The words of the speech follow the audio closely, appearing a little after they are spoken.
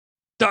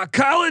The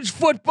college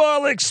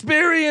football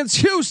experience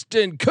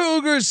Houston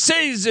Cougars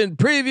season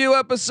preview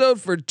episode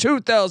for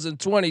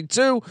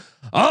 2022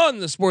 on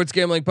the Sports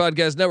Gambling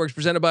Podcast Network,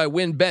 presented by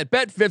WynnBET.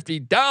 Bet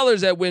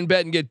 $50 at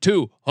WynnBET and get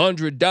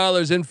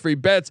 $200 in free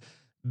bets.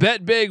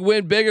 Bet big,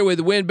 win bigger with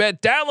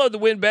WynnBET. Download the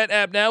WynnBET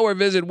app now or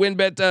visit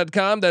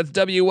wynnbet.com. That's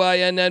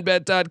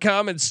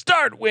WYNNBet.com and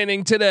start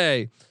winning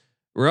today.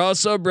 We're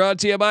also brought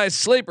to you by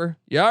Sleeper.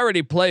 You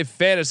already play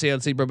fantasy on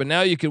Sleeper, but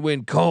now you can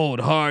win cold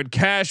hard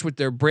cash with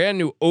their brand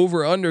new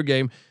over under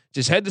game.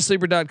 Just head to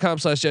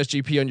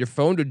sleeper.com/SGP on your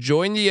phone to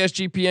join the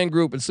SGPN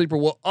group, and Sleeper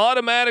will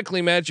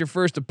automatically match your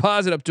first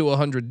deposit up to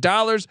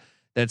 $100.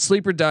 That's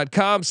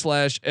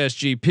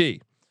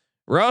sleeper.com/SGP.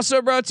 We're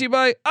also brought to you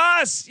by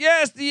us.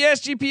 Yes, the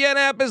SGPN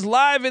app is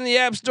live in the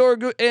App Store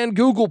and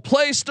Google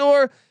Play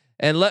Store.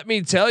 And let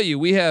me tell you,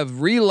 we have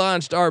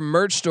relaunched our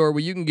merch store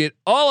where you can get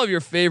all of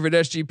your favorite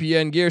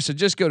SGPN gear. So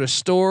just go to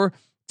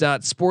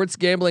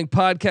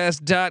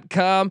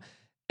store.sportsgamblingpodcast.com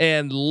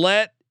and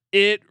let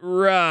it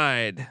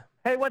ride.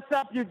 Hey, what's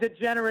up, you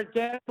degenerate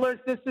gamblers?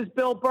 This is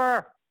Bill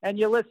Burr, and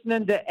you're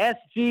listening to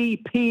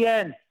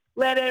SGPN.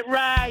 Let it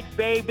ride,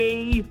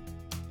 baby.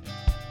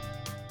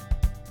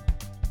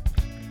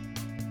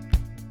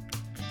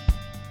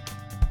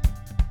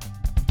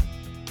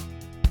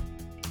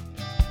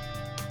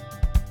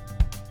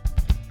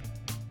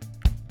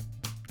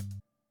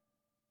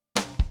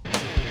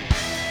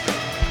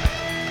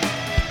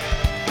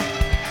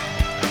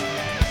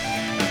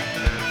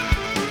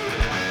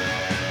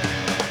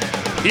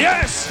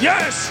 Yes,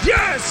 yes,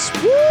 yes.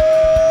 Woo!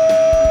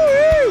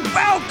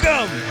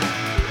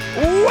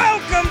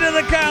 Welcome to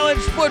the college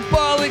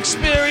football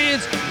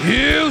experience,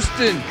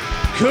 Houston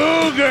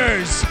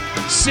Cougars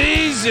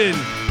season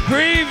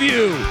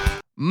preview.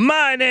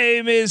 My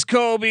name is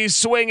Colby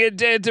Swinging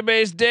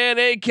Database Dan,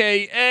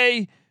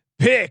 aka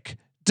Pick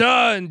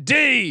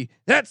Dundee.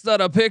 That's not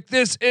a pick.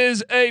 This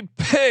is a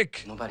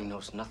pick. Nobody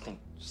knows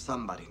nothing.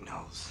 Somebody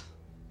knows.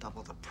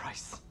 Double the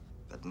price,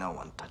 but no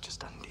one touches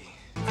Dundee.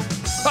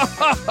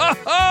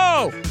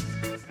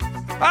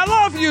 I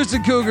love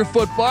Houston Cougar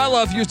football. I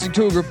love Houston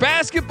Cougar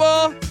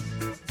basketball.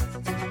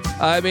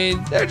 I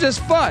mean, they're just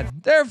fun.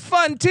 They're a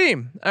fun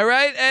team. All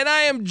right. And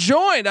I am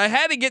joined. I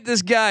had to get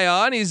this guy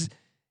on. He's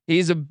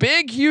a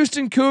big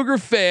Houston Cougar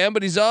fan,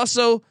 but he's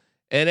also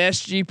an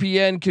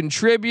SGPN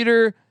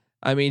contributor.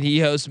 I mean,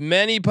 he hosts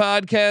many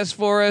podcasts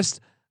for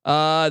us.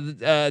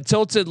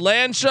 Tilted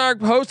Land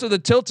Shark, host of the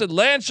Tilted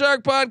Land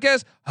Shark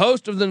podcast,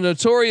 host of the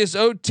Notorious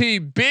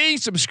OTB.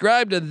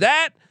 Subscribe to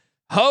that.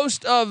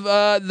 Host of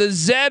the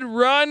Zed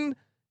Run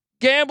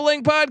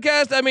Gambling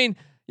podcast. I mean,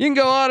 you can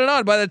go on and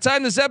on. By the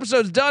time this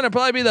episode's done, I'll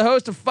probably be the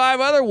host of 5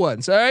 other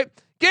ones. All right,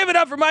 give it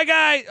up for my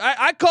guy.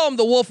 I call him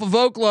the Wolf of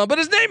Oaklawn, but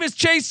his name is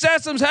Chase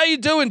Sessoms. How you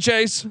doing,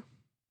 Chase?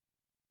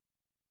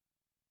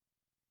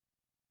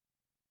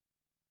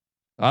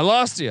 I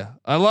lost you,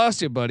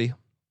 buddy.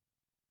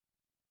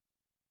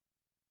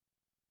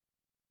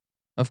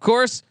 Of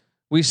course,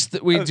 we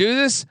do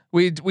this.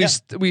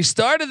 We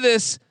started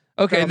this.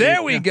 Okay,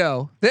 there we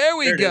go. There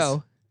we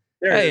go.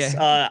 There it is.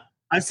 I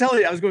was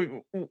telling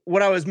you,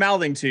 what I was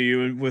mouthing to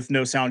you with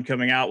no sound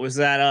coming out was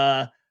that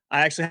I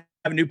actually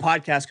have a new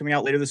podcast coming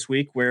out later this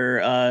week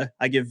where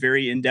I give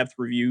very in-depth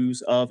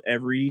reviews of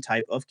every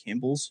type of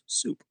Campbell's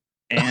soup,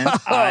 and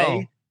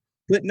I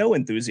put no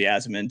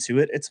enthusiasm into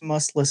it. It's a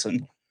must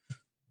listen.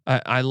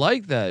 I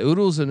like that.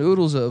 Oodles and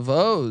oodles of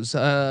O's.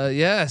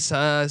 Yes.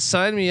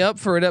 Sign me up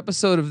for an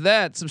episode of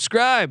that.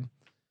 Subscribe.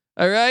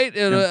 All right.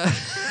 Yeah.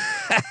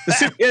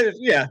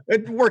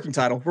 Working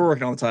title. We're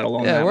working on the title.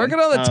 On that working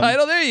one. on the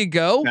title. There you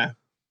go. Yeah,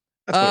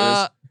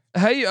 that's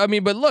what it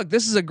is. But look,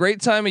 this is a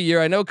great time of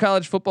year. I know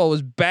college football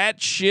was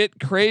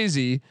batshit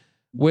crazy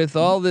with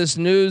all this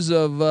news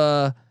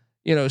of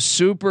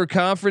super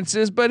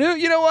conferences, but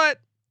you know what?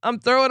 I'm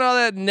throwing all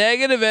that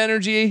negative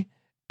energy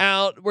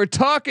out. We're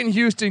talking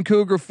Houston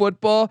Cougar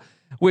football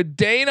with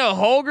Dana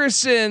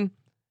Holgorsen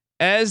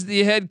as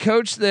the head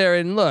coach there.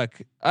 And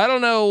look, I don't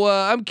know.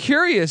 I'm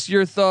curious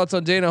your thoughts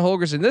on Dana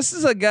Holgorsen. This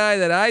is a guy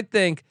that I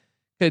think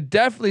could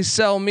definitely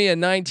sell me a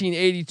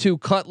 1982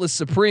 Cutlass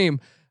Supreme,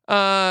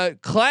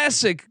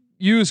 classic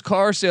used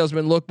car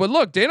salesman look. But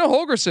look, Dana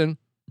Holgorsen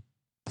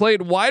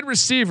played wide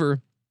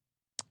receiver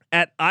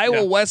at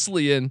Iowa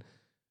Wesleyan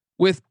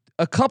with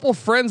a couple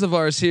friends of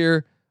ours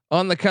here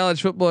on the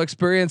college football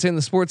experience and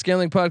the Sports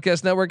Gambling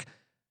Podcast Network.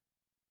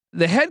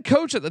 The head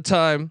coach at the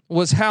time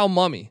was Hal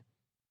Mummy.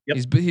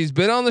 Yep. He's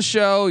been on the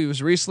show. He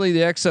was recently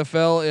the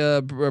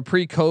XFL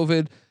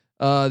pre-COVID,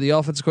 the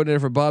offensive coordinator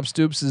for Bob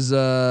Stoops'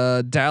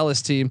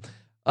 Dallas team.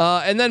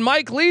 And then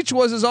Mike Leach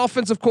was his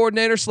offensive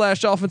coordinator /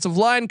 offensive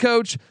line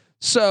coach.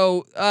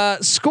 So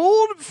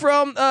schooled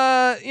from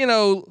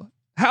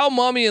Hal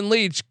Mummy and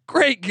Leach,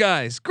 great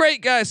guys.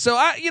 So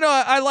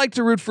I like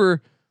to root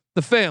for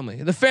the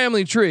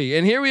family tree.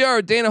 And here we are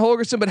with Dana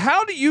Holgorsen. But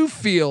how do you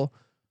feel?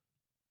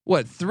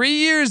 3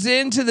 years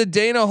into the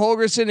Dana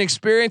Holgorsen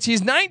experience?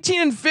 He's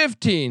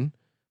 19-15,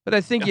 but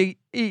I think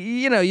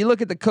you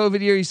look at the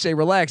COVID year, you say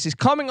relax. He's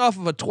coming off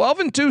of a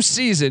 12-2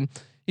 season.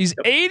 He's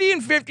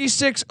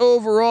 80-56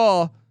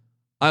 overall.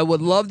 I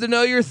would love to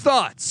know your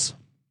thoughts.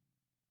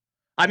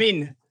 I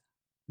mean,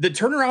 the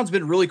turnaround's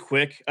been really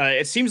quick.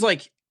 It seems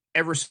like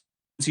ever since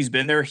he's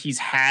been there, he's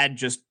had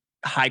just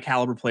high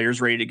caliber players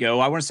ready to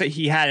go. I want to say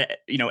he had,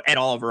 Ed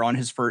Oliver on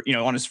his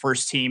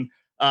first team.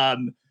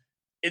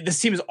 This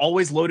team is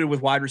always loaded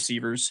with wide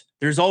receivers.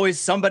 There's always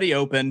somebody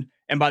open.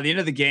 And by the end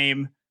of the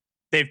game,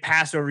 they've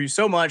passed over you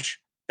so much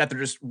that they're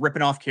just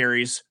ripping off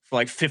carries for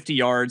like 50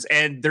 yards.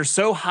 And they're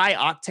so high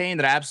octane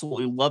that I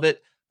absolutely love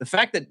it. The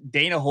fact that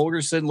Dana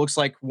Holgerson looks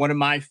like one of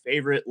my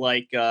favorite,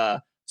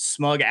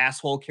 smug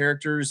asshole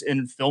characters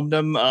in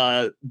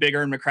filmdom, Big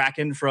Ern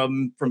McCracken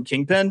from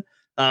Kingpin,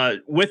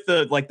 with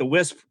the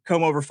wisp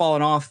comb over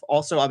falling off.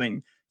 Also, I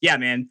mean, yeah,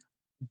 man,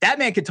 that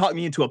man could talk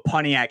me into a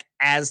Pontiac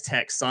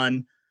Aztec,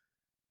 son.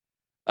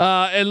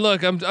 And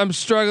look, I'm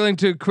struggling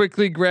to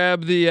quickly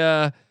grab the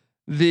Ern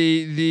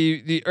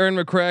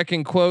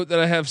McCracken quote that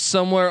I have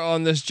somewhere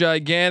on this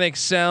gigantic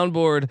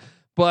soundboard.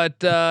 But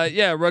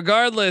yeah,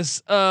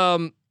 regardless,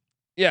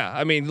 yeah,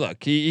 I mean,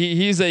 look,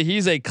 he's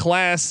a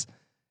class.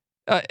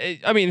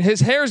 I mean,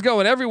 his hair's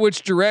going every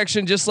which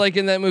direction, just like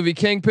in that movie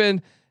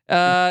Kingpin.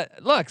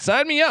 Look,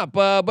 sign me up.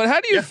 But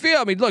how do you feel?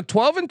 I mean, look,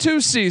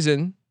 12-2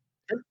 season,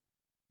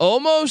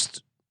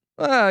 almost.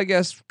 I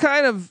guess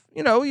kind of,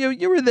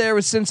 you were there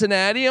with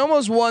Cincinnati,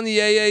 almost won the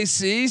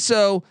AAC.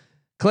 So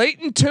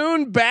Clayton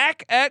Tune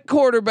back at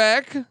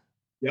quarterback.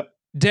 Yep.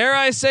 Dare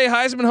I say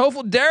Heisman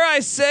hopeful? Dare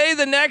I say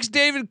the next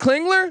David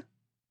Klingler?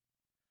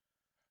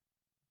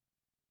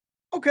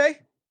 Okay,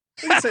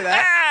 we can say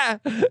that.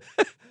 Yeah,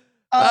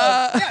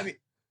 I mean,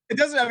 it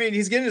doesn't. I mean,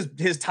 he's getting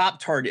his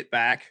top target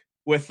back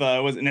with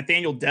was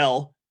Nathaniel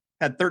Dell,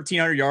 had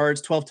 1,300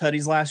 yards, 12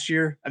 tutties last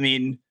year. I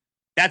mean,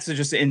 that's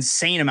just an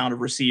insane amount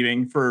of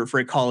receiving for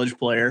a college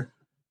player.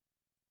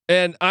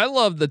 And I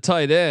love the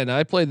tight end.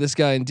 I played this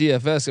guy in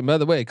DFS. And by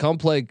the way, come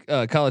play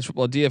college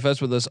football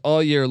DFS with us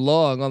all year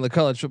long on the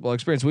College Football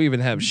Experience. We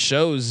even have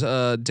shows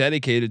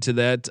dedicated to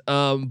that.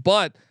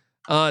 But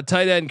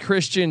tight end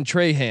Christian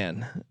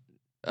Trahan,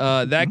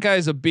 that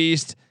guy's a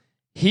beast.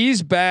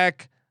 He's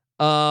back.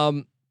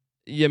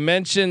 You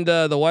mentioned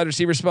the wide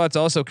receiver spots.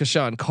 Also,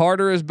 Kashawn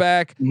Carter is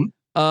back.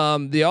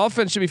 The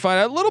offense should be fine.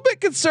 I'm a little bit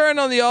concerned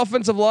on the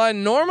offensive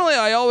line. Normally,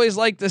 I always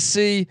like to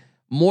see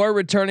more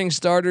returning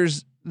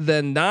starters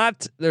than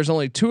not. There's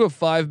only 2 of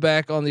 5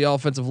 back on the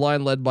offensive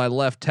line, led by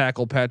left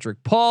tackle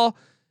Patrick Paul.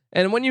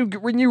 And when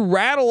you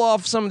rattle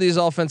off some of these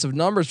offensive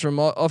numbers from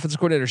offensive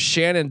coordinator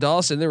Shannon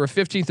Dawson, they were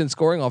 15th in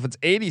scoring offense,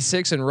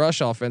 86 in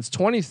rush offense,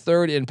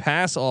 23rd in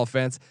pass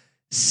offense,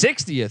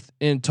 60th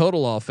in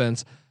total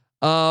offense.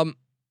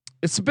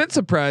 It's a bit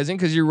surprising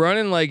because you're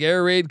running like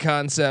air raid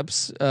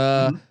concepts.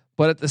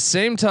 But at the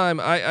same time,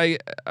 I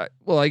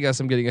guess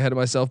I'm getting ahead of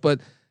myself,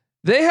 but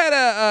they had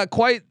a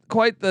quite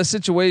the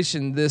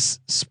situation this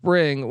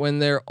spring when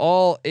they're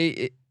all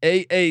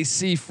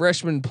AAC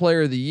freshman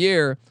player of the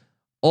year.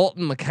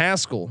 Alton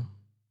McCaskill,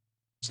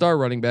 star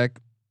running back,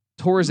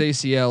 tore his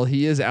ACL.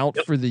 He is out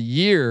for the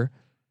year,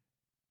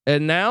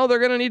 and now they're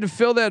going to need to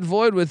fill that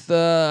void with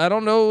I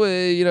don't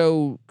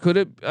know, could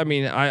it? I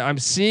mean, I'm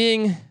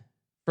seeing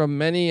from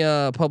many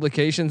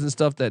publications and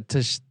stuff that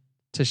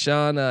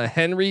Tashawn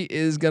Henry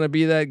is going to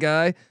be that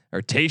guy,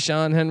 or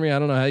Tayshawn Henry. I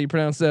don't know how you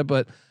pronounce that,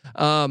 but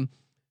I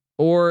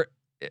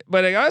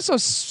also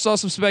saw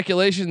some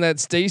speculation that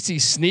Stacy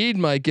Sneed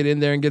might get in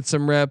there and get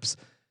some reps.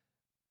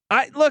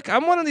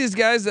 I'm one of these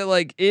guys that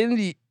like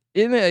in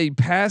a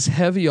pass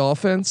heavy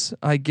offense,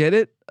 I get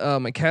it.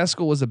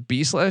 McCaskill was a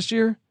beast last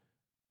year,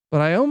 but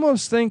I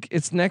almost think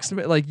it's next.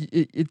 Like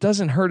it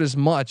doesn't hurt as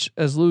much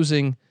as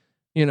losing,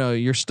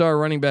 your star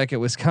running back at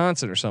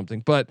Wisconsin or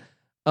something. But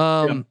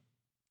I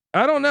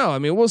don't know. I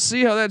mean, we'll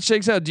see how that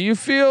shakes out. Do you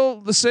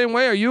feel the same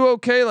way? Are you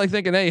okay? Like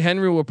thinking, hey,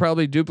 Henry will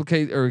probably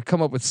duplicate or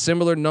come up with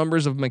similar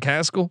numbers of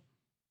McCaskill?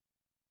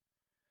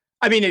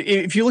 I mean,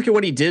 if you look at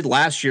what he did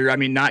last year, I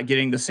mean, not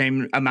getting the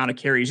same amount of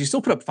carries, he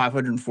still put up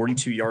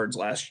 542 yards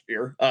last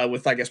year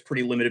with, I guess,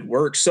 pretty limited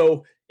work.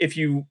 So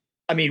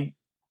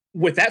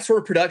with that sort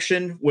of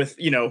production, with,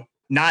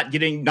 not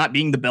being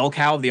the bell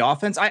cow of the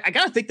offense, I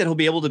got to think that he'll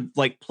be able to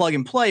like plug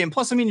and play. And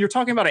plus, I mean, you're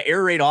talking about an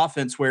air raid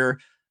offense where,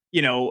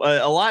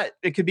 a lot,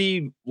 it could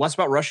be less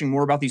about rushing,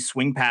 more about these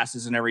swing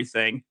passes and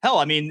everything. Hell,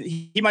 I mean,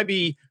 he might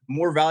be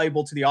more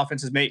valuable to the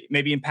offenses,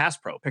 maybe in pass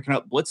pro, picking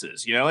up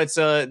blitzes. It's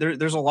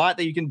there's a lot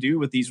that you can do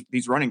with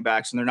these running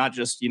backs, and they're not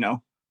just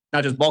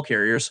ball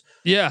carriers.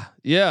 Yeah.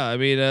 I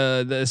mean,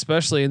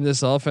 especially in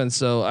this offense.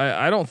 So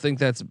I don't think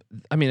that's.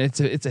 I mean,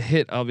 it's a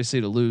hit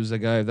obviously to lose a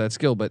guy of that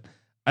skill, but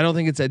I don't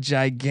think it's a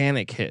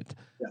gigantic hit.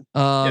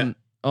 On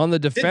the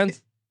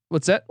defense.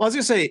 What's that? Well, I was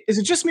gonna say, is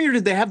it just me or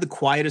did they have the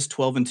quietest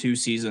 12-2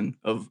 season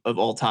of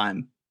all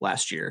time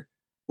last year?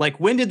 Like,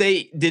 when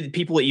did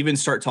people even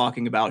start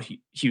talking about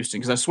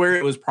Houston? Because I swear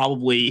it was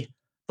probably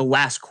the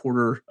last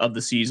quarter of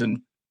the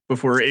season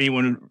before they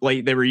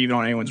were even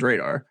on anyone's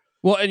radar.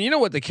 Well, and you know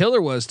what the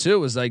killer was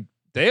too was like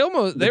they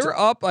were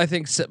up, I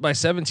think, by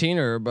 17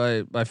 or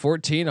by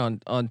 14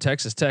 on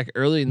Texas Tech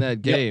early in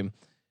that game.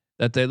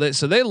 That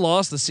they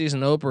lost the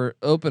season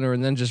opener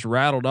and then just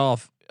rattled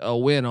off a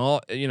win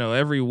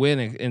every win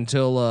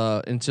until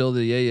the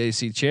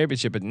AAC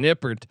championship at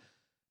Nippert,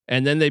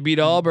 and then they beat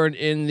Auburn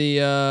in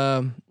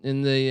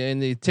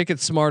the Ticket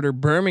Smarter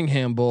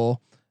Birmingham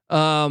Bowl.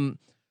 Yeah,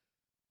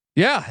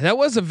 that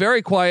was a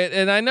very quiet.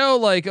 And I know,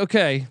 like,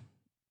 okay,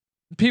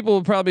 people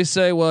will probably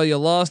say, well, you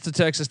lost to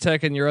Texas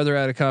Tech, and your other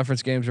out of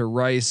conference games are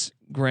Rice,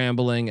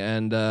 Grambling,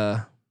 and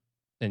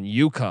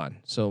UConn.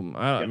 So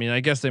I mean, I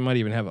guess they might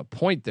even have a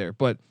point there,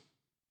 but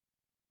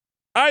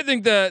I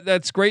think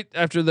that's great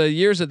after the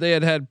years that they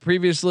had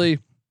previously.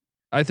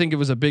 I think it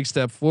was a big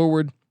step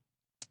forward.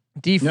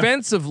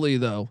 Defensively,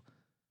 though,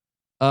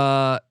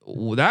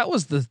 that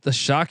was the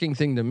shocking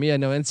thing to me. I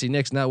know NC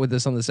Nick's not with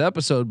us on this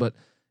episode, but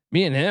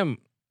me and him,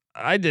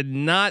 I did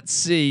not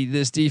see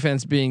this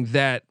defense being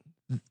that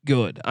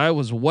good. I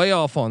was way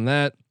off on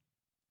that.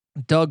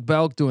 Doug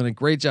Belk doing a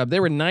great job. They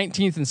were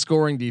 19th in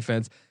scoring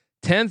defense,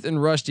 10th in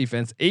rush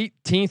defense,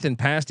 18th in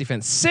pass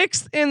defense,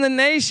 6th in the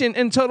nation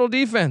in total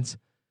defense.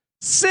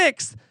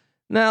 6th.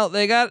 Now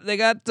they got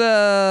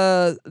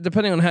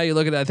depending on how you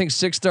look at it, I think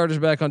 6 starters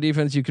back on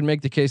defense. You can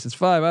make the case it's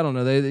 5. I don't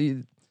know.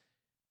 They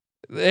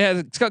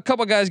had a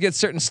couple guys get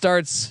certain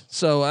starts,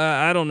 so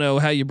I don't know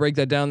how you break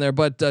that down there.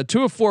 But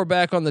 2 of 4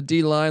 back on the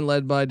D line,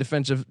 led by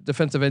defensive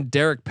end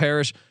Derek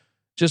Parrish.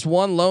 Just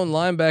one lone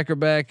linebacker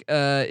back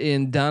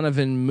in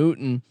Donovan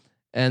Mooten,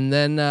 and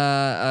then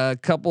a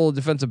couple of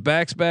defensive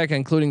backs back,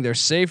 including their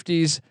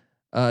safeties,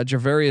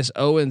 Javarius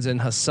Owens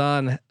and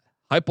Hassan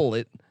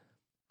Hypolite.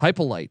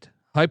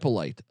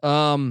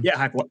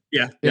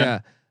 Yeah.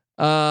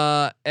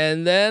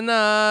 And then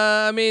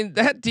I mean,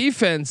 that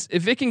defense,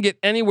 if it can get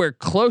anywhere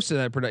close to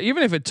that production,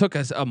 even if it took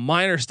us a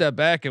minor step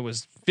back, it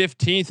was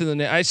 15th in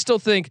the I still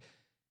think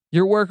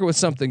you're working with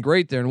something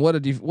great there. And what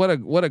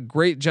a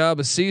great job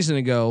a season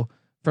ago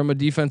from a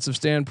defensive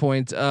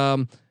standpoint.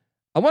 I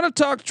want to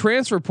talk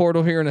transfer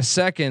portal here in a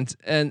second,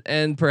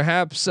 and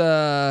perhaps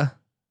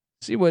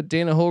see what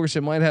Dana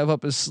Holgorsen might have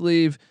up his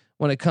sleeve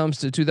when it comes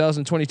to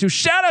 2022.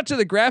 Shout out to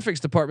the graphics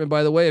department,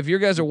 by the way. If you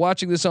guys are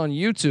watching this on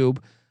YouTube,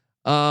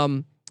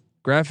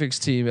 graphics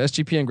team,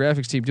 SGPN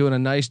graphics team, doing a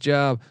nice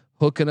job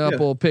hooking up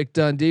old Pick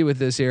Dundee with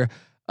this here.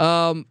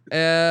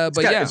 It's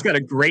got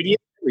a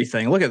gradient,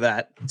 everything. Look at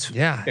that.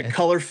 The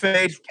color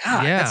fade.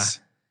 God,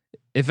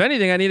 if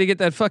anything, I need to get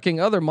that fucking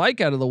other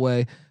mic out of the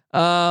way.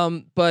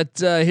 But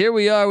here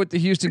we are with the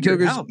Houston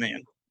Cougars. Out,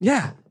 man.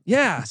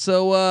 Yeah.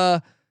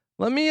 So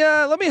let me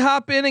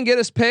hop in and get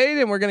us paid,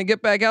 and we're gonna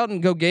get back out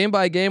and go game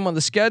by game on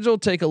the schedule.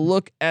 Take a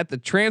look at the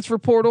transfer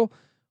portal,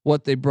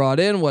 what they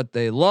brought in, what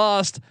they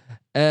lost,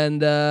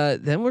 and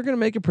then we're gonna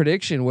make a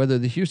prediction whether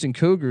the Houston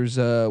Cougars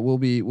will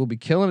be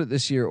killing it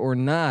this year or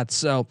not.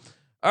 So,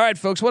 all right,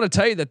 folks, want to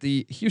tell you that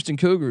the Houston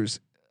Cougars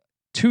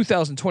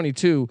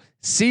 2022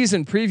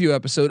 season preview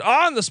episode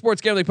on the Sports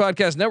Gambling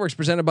Podcast Network is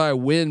presented by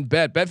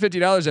WynnBET. Bet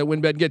 $50 at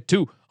WynnBET and get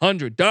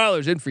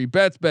 $200 in free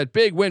bets. Bet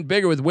big, win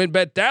bigger with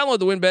WynnBET. Download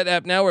the WynnBET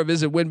app now or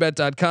visit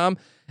wynnbet.com.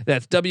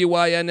 That's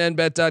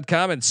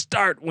WYNNBet.com and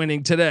start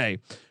winning today.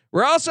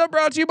 We're also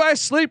brought to you by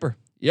Sleeper.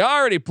 You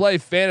already play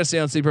fantasy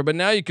on Sleeper, but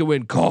now you can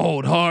win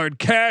cold hard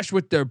cash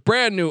with their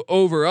brand new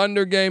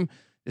over/under game.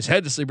 Just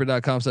head to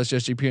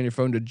sleeper.com/SGP on your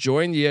phone to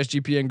join the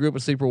SGPN group,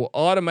 and Sleeper will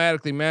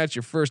automatically match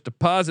your first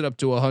deposit up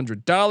to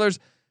 $100.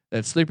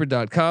 That's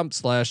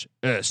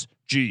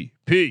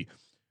sleeper.com/SGP.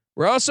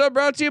 We're also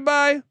brought to you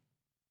by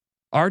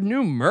our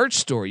new merch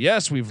store.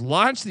 Yes, we've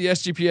launched the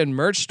SGPN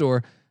merch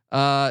store.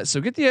 So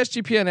get the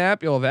SGPN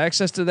app. You'll have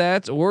access to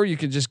that, or you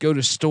can just go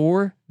to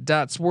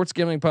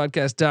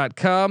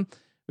store.sportsgamblingpodcast.com.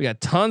 We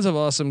got tons of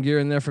awesome gear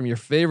in there from your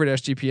favorite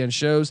SGPN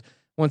shows.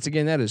 Once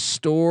again, that is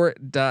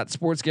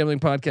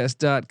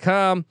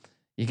store.sportsgamblingpodcast.com.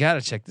 You got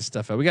to check this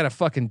stuff out. We got a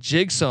fucking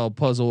jigsaw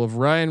puzzle of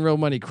Ryan Real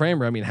Money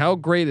Kramer. I mean, how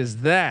great is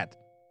that?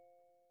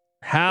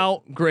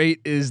 How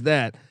great is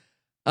that?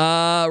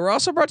 We're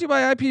also brought to you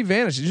by IP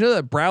Vanish. Did you know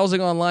that browsing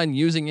online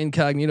using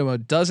incognito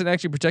mode doesn't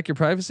actually protect your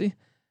privacy?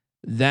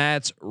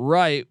 That's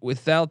right.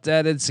 Without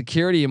that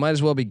security, you might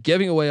as well be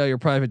giving away all your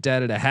private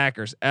data to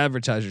hackers,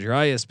 advertisers, your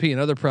ISP, and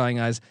other prying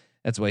eyes.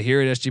 That's why here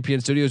at SGPN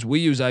Studios,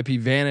 we use IP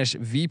Vanish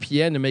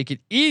VPN to make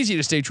it easy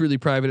to stay truly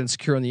private and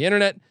secure on the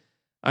internet.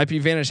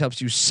 IP Vanish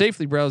helps you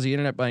safely browse the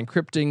internet by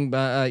encrypting,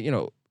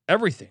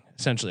 everything,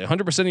 essentially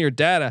 100% of your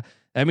data.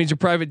 That means your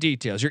private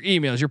details, your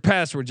emails, your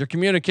passwords, your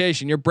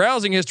communication, your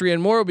browsing history,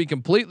 and more will be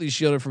completely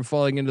shielded from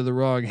falling into the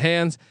wrong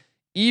hands.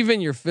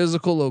 Even your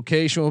physical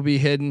location will be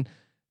hidden.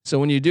 So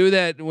when you do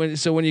that,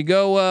 when you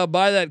go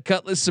buy that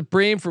Cutlass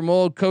Supreme from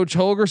old Coach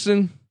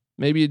Holgorsen,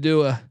 maybe you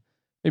do a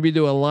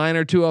line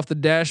or two off the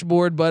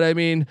dashboard. But I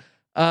mean,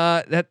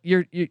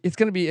 it's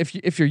going to be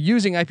if you're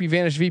using IP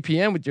Vanish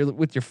VPN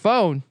with your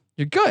phone,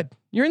 you're good.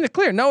 You're in the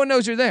clear. No one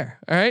knows you're there.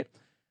 All right.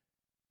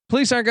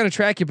 Police aren't going to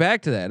track you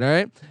back to that. All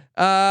right.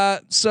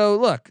 So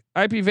look,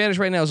 IP Vanish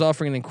right now is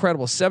offering an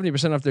incredible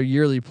 70% off their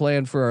yearly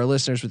plan for our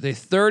listeners with a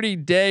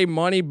 30-day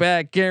money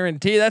back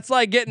guarantee. That's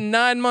like getting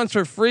 9 months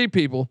for free,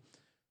 people.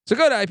 So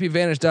go to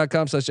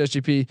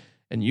ipvanish.com/SGP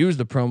and use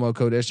the promo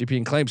code SGP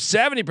and claim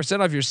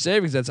 70% off your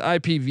savings. That's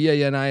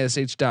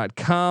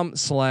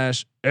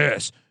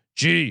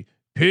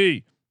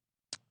ipvanish.com/SGP.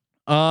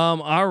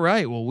 All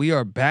right. Well, we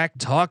are back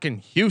talking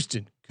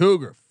Houston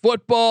Cougar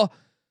football.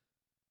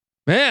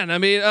 Man, I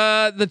mean,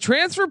 the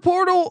transfer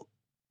portal,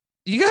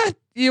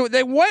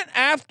 they went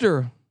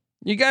after,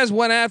 you guys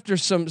went after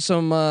some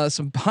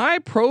high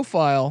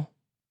profile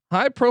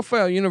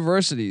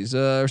universities,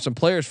 or some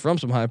players from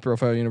some high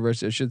profile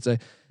universities, I should say.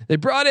 They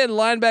brought in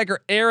linebacker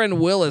Aaron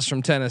Willis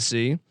from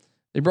Tennessee.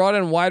 They brought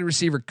in wide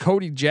receiver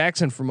Cody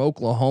Jackson from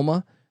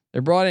Oklahoma. They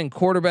brought in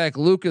quarterback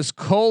Lucas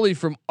Coley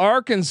from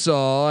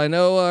Arkansas. I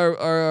know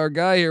our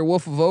guy here,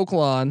 Wolf of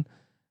Oaklawn.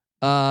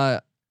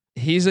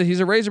 He's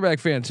a Razorback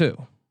fan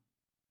too.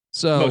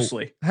 So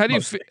Mostly. How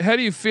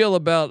do you feel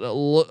about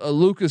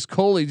Lucas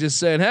Coley just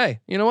saying,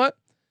 "Hey, you know what?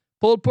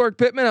 Pulled Pork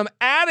Pittman, I'm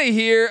out of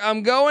here.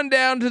 I'm going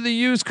down to the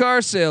used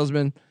car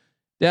salesman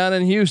down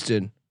in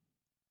Houston."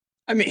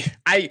 I mean,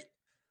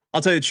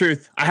 I'll tell you the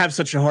truth. I have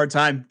such a hard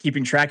time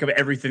keeping track of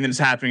everything that is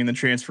happening in the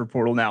transfer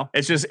portal now.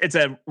 It's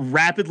a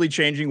rapidly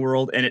changing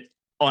world, and it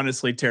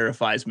honestly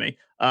terrifies me.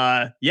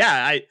 I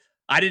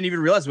didn't even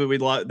realize that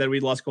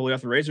we'd lost Coley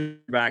off the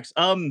Razorbacks.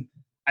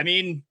 I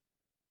mean,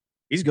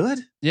 he's good.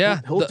 Yeah,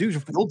 he'll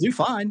do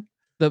fine.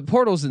 The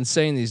portal's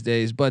insane these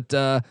days, but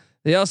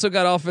they also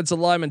got offensive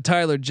lineman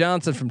Tyler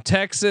Johnson from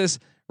Texas,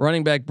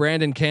 running back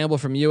Brandon Campbell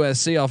from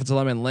USC, offensive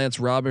lineman Lance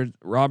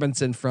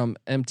Robinson from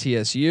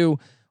MTSU.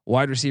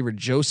 Wide receiver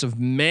Joseph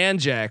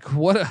Manjack.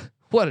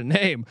 What a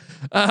name.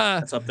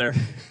 That's up there.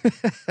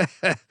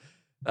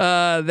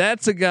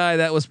 That's a guy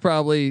that was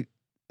probably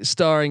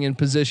starring in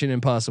Position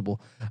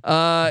Impossible.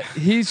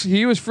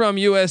 He was from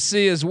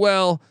USC as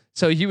well.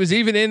 So he was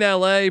even in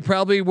LA,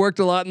 probably worked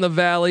a lot in the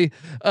Valley.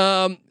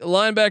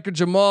 Linebacker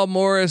Jamal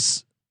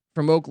Morris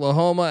from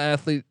Oklahoma,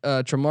 athlete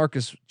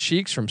Tremarcus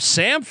Cheeks from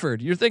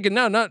Samford. You're thinking,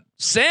 no, not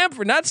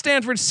Samford, not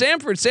Stanford,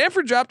 Samford.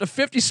 Samford dropped a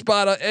 50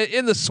 spot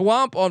in the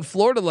swamp on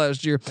Florida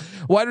last year.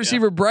 Wide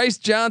receiver Bryce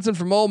Johnson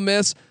from Ole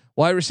Miss.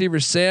 Wide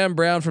receiver Sam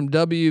Brown from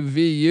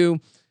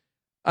WVU.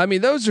 I mean,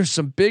 those are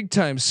some big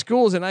time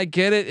schools, and I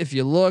get it. If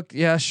you look,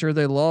 yeah, sure,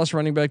 they lost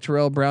running back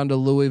Terrell Brown to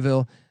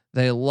Louisville.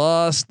 They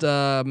lost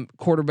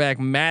quarterback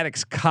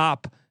Maddox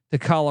Kopp to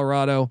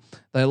Colorado.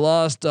 They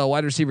lost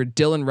wide receiver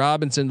Dylan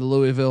Robinson to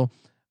Louisville.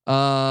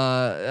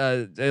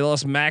 They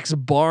lost Max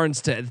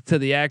Barnes to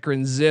the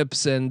Akron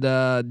Zips and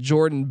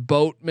Jordan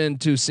Boatman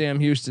to Sam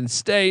Houston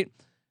State,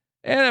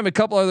 and I have a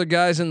couple other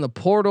guys in the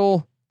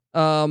portal.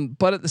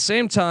 But at the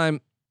same time,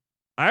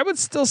 I would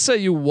still say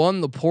you won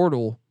the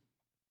portal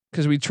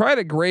because we try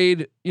to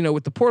grade.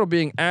 With the portal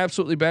being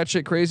absolutely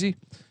batshit crazy,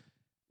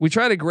 we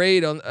try to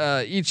grade on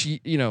each.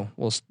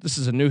 Well, this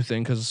is a new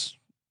thing because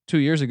 2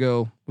 years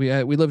ago we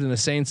lived in a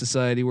sane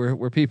society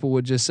where people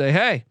would just say,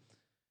 "Hey,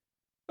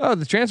 oh,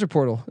 the transfer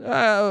portal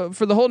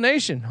for the whole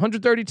nation,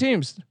 130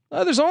 teams.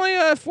 There's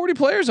only 40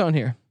 players on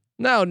here."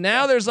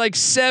 Now there's like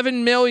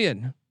 7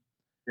 million.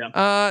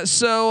 Yeah.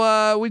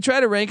 So we try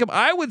to rank them.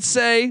 I would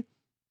say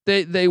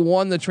they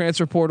won the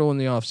transfer portal in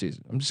the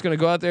offseason. I'm just going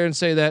to go out there and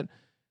say that.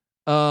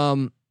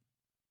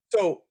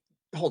 So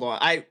hold on.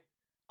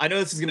 I know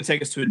this is going to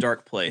take us to a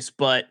dark place,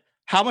 but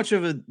how much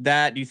of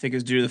that do you think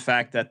is due to the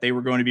fact that they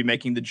were going to be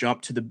making the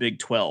jump to the Big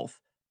 12?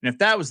 And if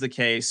that was the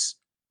case,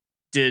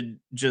 did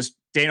just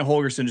Dana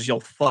Holgorsen just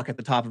yell "fuck" at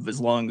the top of his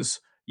lungs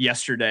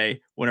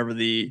yesterday whenever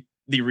the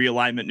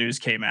realignment news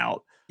came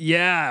out?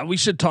 Yeah, we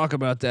should talk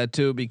about that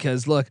too,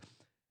 because look,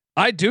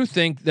 I do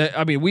think that,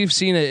 I mean, we've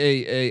seen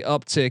a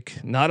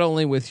uptick not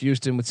only with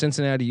Houston, with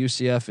Cincinnati,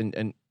 UCF,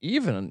 and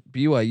even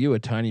BYU a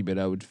tiny bit.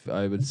 I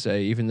would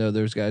say, even though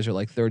those guys are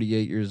like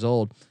 38 years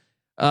old.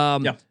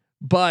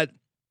 But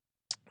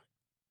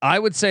I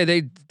would say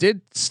they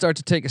did start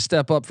to take a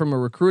step up from a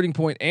recruiting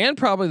point and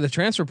probably the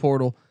transfer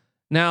portal.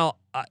 Now,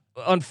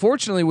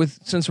 unfortunately,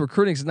 since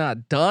recruiting's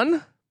not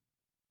done,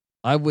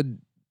 I would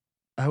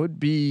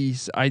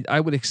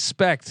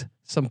expect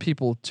some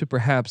people to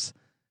perhaps,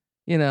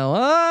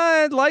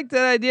 I like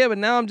that idea, but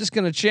now I'm just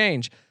going to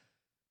change.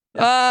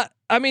 I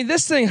mean,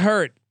 this thing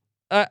hurt.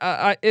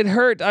 It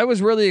hurt. I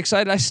was really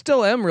excited. I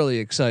still am really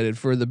excited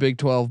for the Big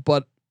 12,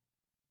 but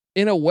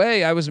in a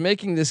way, I was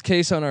making this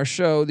case on our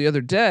show the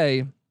other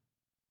day.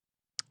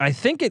 I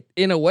think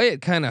in a way,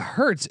 it kind of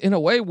hurts. In a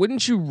way,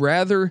 wouldn't you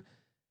rather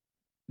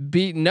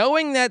be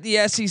knowing that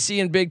the SEC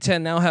and Big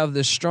Ten now have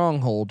this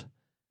stronghold?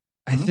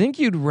 I think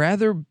you'd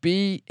rather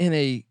be in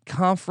a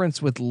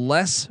conference with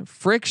less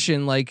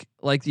friction, like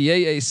the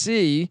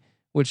AAC,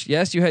 which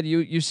yes, you had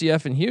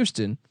UCF in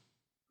Houston,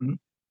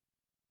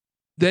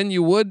 than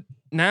you would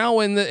now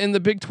in the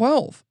Big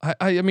 12.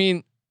 I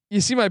mean, you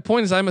see my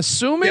point is I'm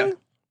assuming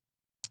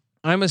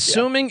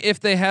if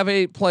they have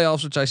a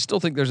playoffs, which I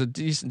still think there's a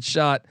decent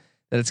shot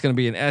that it's going to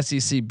be an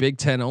SEC Big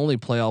Ten only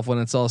playoff when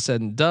it's all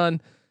said and done.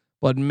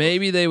 But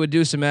maybe they would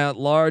do some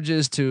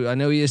at-larges to. I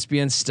know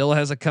ESPN still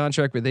has a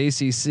contract with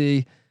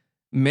ACC.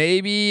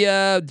 Maybe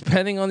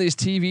depending on these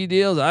TV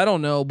deals, I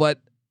don't know. But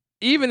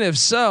even if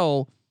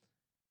so,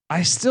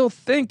 I still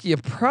think you're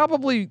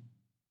in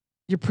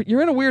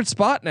a weird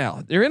spot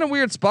now. They're in a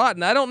weird spot,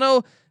 and I don't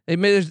know.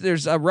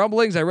 There's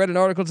rumblings. I read an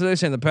article today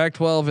saying the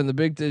Pac-12 and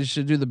they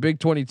should do the Big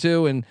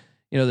 22 and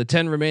the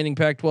 10 remaining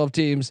Pac-12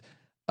 teams.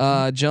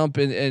 jump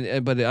in,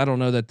 and but I don't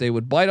know that they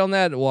would bite on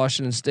that.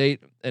 Washington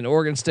State and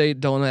Oregon State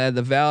don't add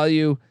the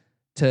value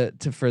to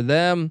for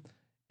them.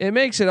 It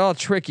makes it all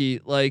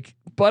tricky. Like,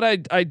 but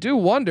I do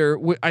wonder.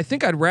 I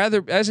think I'd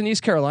rather, as an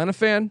East Carolina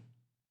fan,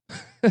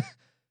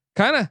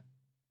 kind of.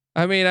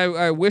 I mean,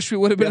 I wish we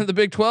would have been in the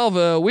Big 12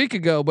 a week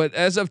ago, but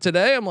as of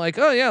today, I'm like,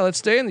 oh yeah, let's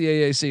stay in the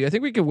AAC. I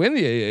think we can win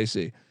the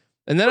AAC.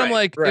 And then I'm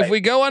like, if we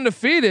go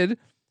undefeated,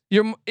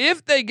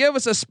 if they give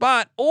us a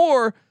spot,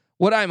 or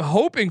what I'm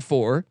hoping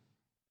for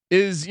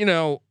is,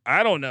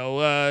 I don't know,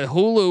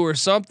 Hulu or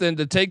something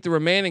to take the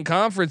remaining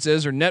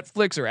conferences, or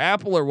Netflix or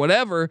Apple or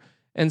whatever,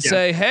 and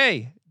say,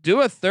 hey, do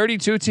a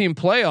 32 team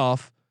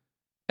playoff.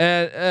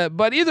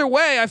 But either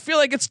way, I feel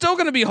like it's still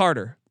going to be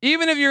harder.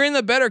 Even if you're in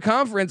the better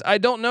conference, I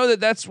don't know that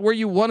that's where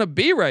you want to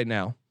be right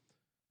now.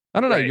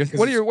 I don't know.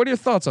 What are your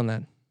thoughts on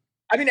that?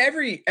 I mean,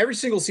 every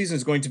single season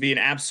is going to be an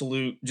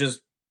absolute, just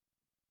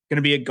going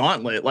to be a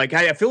gauntlet. Like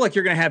I feel like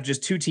you're going to have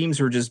just two teams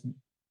who are just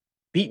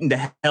beaten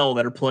to hell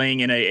that are playing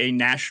in a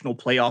national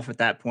playoff at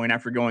that point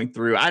after going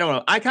through. I don't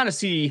know. I kind of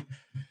see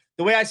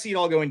the way I see it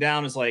all going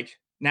down is like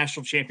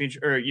national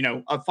championship, or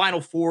a Final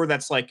Four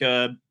that's like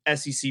a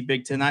SEC,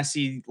 Big Ten. I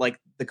see like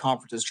the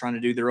conferences trying to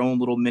do their own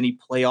little mini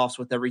playoffs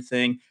with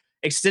everything,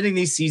 extending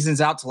these seasons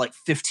out to like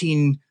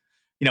 15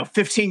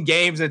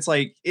 games. It's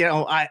like,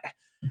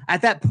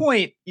 at that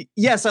point,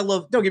 yes, I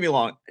love, don't get me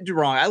wrong.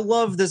 I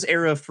love this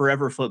era of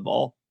forever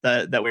football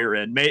that we were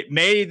in.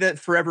 May that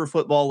forever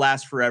football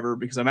last forever,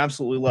 because I'm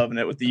absolutely loving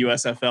it with the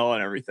USFL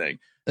and everything.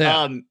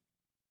 Yeah.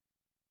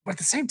 But at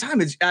the same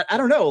time, it's, I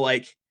don't know,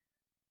 like,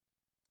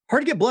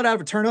 hard to get blood out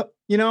of a turnip,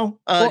 you're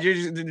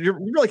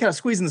really kind of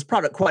squeezing this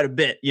product quite a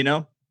bit,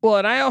 Well,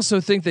 and I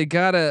also think they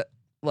gotta,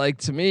 like,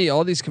 to me,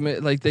 all these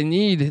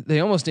they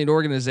almost need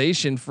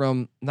organization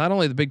from not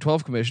only the Big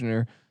 12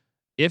 commissioner,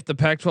 if the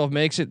Pac-12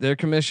 makes it, their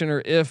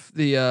commissioner, if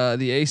the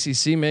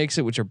ACC makes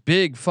it, which are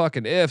big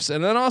fucking ifs,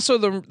 and then also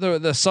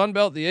the Sun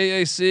Belt, the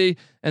AAC,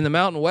 and the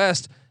Mountain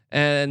West,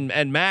 and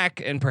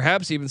MAC, and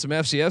perhaps even some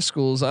FCS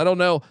schools. I don't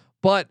know,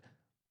 but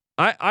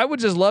I would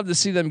just love to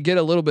see them get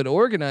a little bit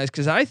organized,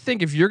 because I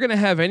think if you're going to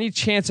have any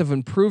chance of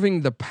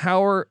improving the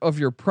power of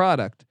your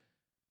product,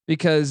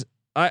 because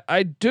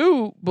I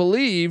do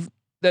believe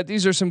that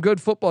these are some good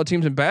football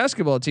teams and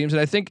basketball teams,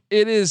 and I think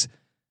it is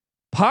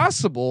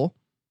possible,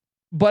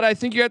 but I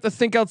think you have to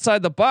think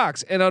outside the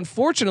box. And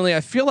unfortunately, I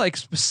feel like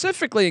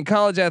specifically in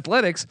college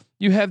athletics,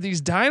 you have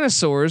these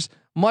dinosaurs,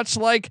 much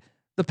like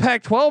the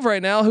Pac-12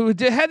 right now, who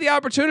had the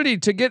opportunity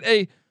to get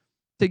a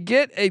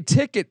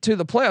ticket to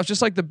the playoffs,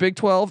 just like the Big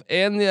 12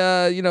 and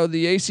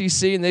the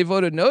ACC, and they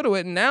voted no to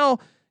it. And now,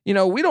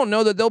 we don't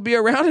know that they'll be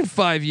around in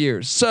 5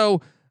 years.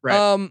 So,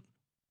 right.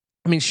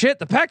 I mean, shit,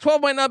 the Pac-12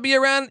 might not be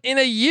around in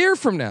a year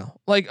from now.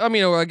 Like,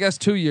 or I guess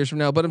 2 years from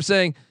now, but I'm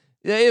saying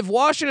if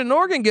Washington and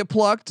Oregon get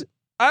plucked,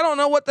 I don't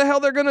know what the hell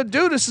they're going to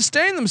do to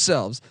sustain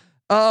themselves.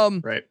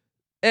 Right.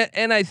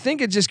 And I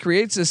think it just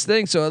creates this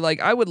thing. So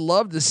like, I would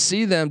love to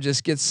see them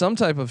just get some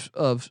type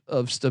of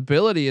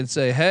stability and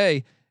say,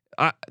 hey,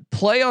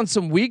 play on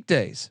some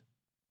weekdays,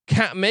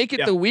 make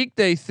it the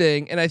weekday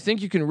thing. And I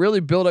think you can really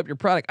build up your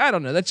product. I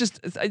don't know. That's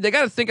just, they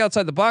got to think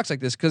outside the box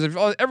like this. Cause if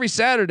every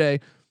Saturday,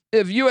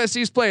 if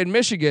USC is playing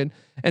Michigan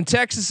and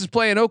Texas is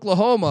playing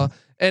Oklahoma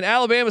and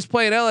Alabama's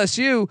playing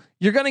LSU,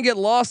 you're going to get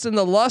lost in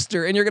the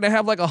luster, and you're going to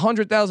have like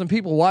 100,000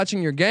 people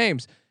watching your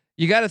games.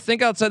 You got to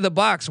think outside the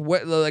box.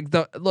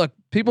 Look,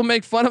 people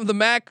make fun of the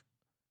MAC.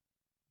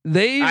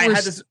 I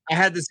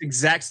had this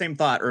exact same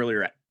thought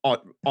earlier.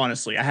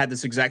 Honestly, I had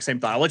this exact same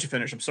thought. I'll let you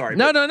finish. I'm sorry.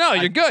 No.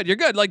 You're good. You're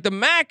good. Like the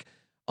MAC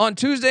on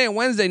Tuesday and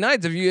Wednesday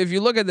nights, if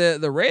you look at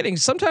the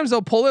ratings, sometimes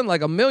they'll pull in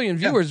like 1 million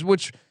viewers,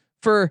 which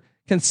for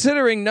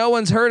considering no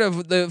one's heard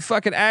of the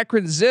fucking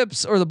Akron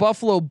Zips or the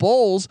Buffalo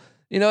Bulls,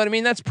 you know what I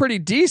mean? That's pretty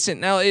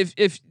decent. Now,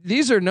 if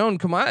these are known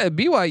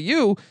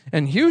BYU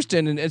and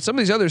Houston and some of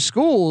these other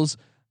schools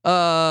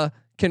can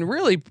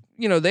really,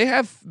 they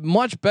have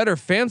much better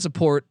fan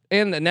support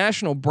and a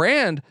national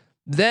brand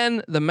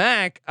than the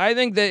MAC. I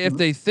think that if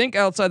they think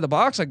outside the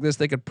box like this,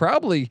 they could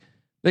probably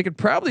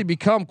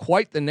become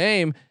quite the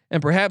name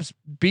and perhaps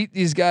beat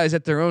these guys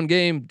at their own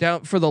game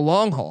down for the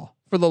long haul.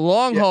 For the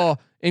long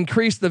haul,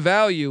 increase the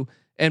value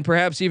and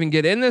perhaps even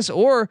get in this,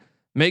 or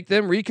make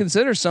them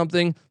reconsider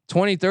something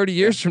 20, 30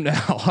 years from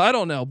now. I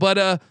don't know, but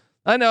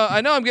I know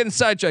I'm getting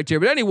sidetracked here,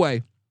 but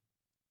anyway,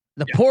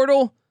 the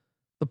portal,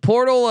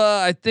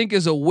 I think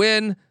is a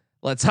win.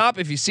 Let's hop.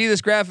 If you see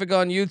this graphic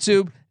on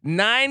YouTube,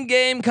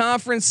 9-game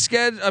conference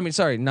schedule.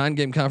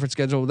 9-game conference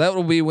schedule. That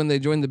will be when they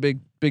join the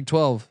Big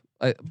 12.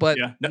 But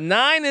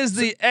 9 is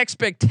the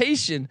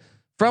expectation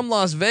from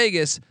Las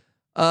Vegas.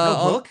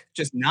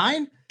 Just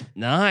 9.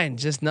 9,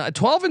 just not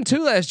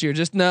 12-2 last year.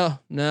 Just no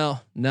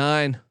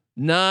 9.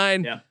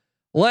 Yeah.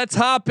 Let's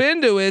hop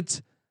into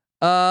it.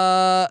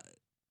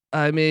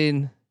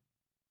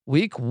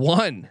 Week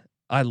 1.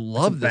 I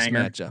love this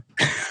matchup.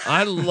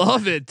 I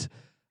love it.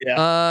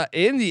 Yeah.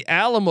 In the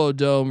Alamo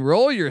Dome,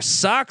 roll your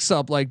socks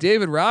up like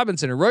David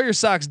Robinson, or roll your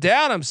socks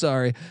down. I'm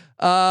sorry.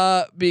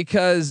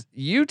 Because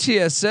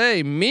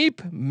UTSA,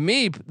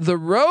 meep, the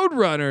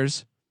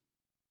Roadrunners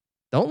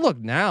don't look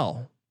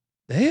now.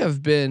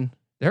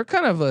 They're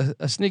kind of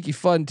a sneaky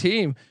fun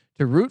team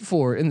to root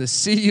for in the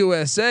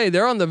CUSA.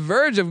 They're on the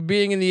verge of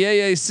being in the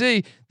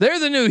AAC. They're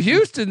the new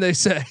Houston, they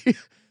say.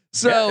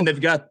 So yeah, and they've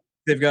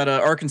got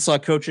Arkansas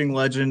coaching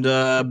legend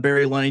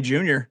Barry Lunny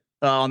Jr.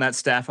 On that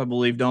staff, I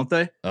believe, don't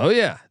they? Oh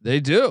yeah, they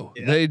do.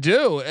 Yeah. They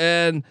do.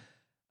 And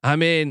I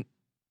mean,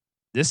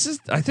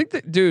 I think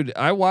that, dude,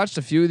 I watched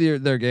a few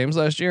of their games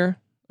last year.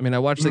 I mean, I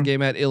watched the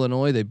game at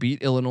Illinois. They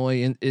beat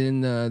Illinois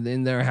in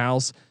their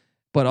house,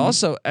 but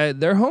also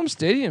their home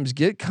stadiums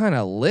get kind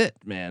of lit,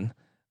 man.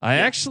 I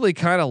actually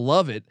kind of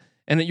love it.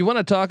 And you want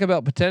to talk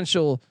about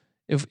potential,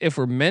 if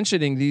we're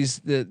mentioning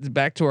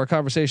back to our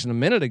conversation a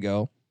minute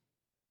ago,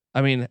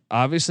 I mean,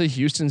 obviously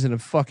Houston's in a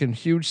fucking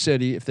huge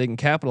city if they can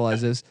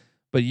capitalize this,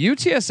 but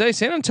UTSA,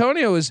 San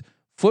Antonio is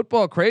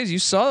football crazy. You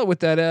saw it with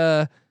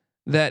that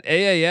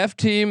AAF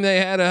team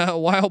they had a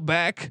while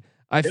back.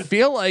 I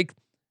feel like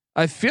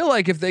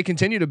if they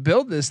continue to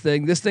build this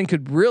thing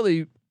could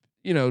really,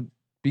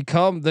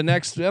 become the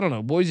next, I don't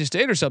know, Boise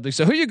State or something.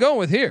 So who you going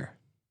with here?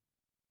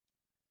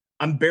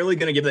 I'm barely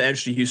going to give the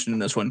edge to Houston in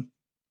this one.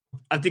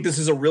 I think this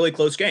is a really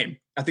close game.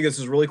 But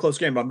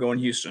I'm going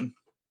Houston.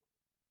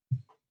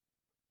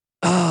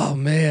 Oh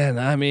man.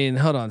 I mean,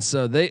 hold on.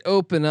 So they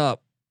open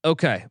up.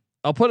 Okay.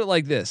 I'll put it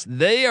like this.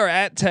 They are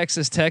at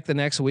Texas Tech the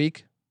next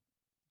week.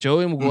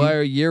 Joey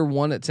McGuire, year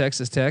one at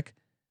Texas Tech.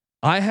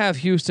 I have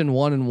Houston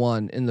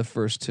 1-1 in the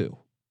first two.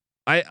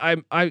 I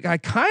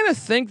kind of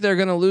think they're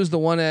going to lose the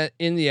one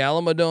in the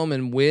Alamodome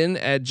and win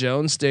at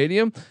Jones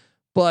Stadium,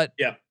 but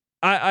yeah,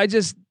 I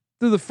just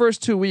through the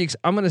first 2 weeks,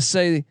 I'm going to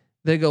say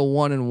they go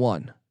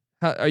 1-1.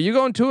 Are you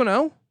going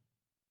 2-0?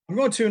 I'm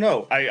going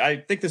 2-0. I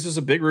think this is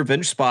a big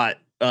revenge spot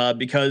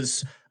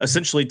because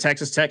essentially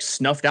Texas Tech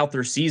snuffed out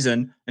their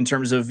season in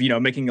terms of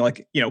making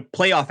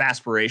playoff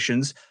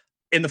aspirations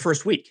in the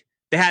first week.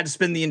 They had to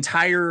spend the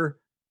entire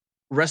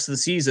rest of the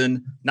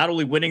season not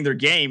only winning their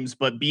games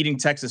but beating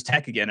Texas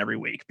Tech again every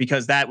week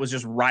because that was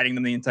just riding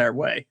them the entire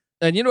way.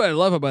 And you know what I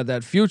love about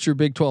that future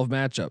Big 12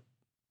 matchup,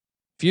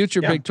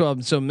 Big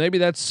 12. So maybe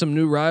that's some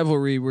new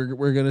rivalry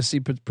we're going to see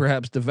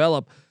perhaps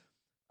develop.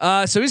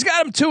 So he's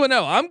got him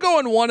 2-0. I'm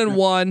going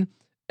 1-1,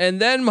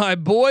 and then my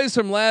boys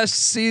from last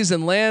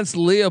season, Lance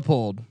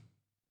Leopold.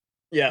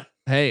 Yeah.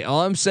 Hey,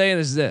 all I'm saying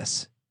is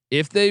this: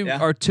 if they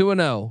are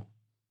 2-0,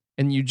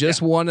 and you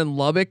just won in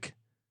Lubbock.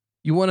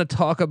 You want to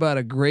talk about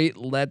a great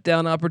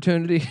letdown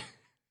opportunity?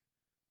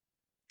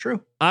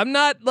 True. I'm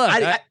not. Look,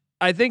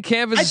 I think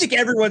Canvas. I think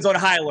everyone's on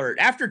high alert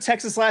after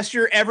Texas last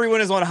year.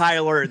 Everyone is on high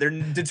alert. They're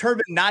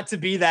determined not to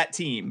be that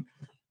team.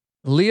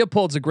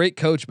 Leopold's a great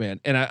coach, man,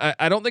 and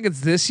I don't think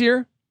it's this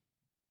year,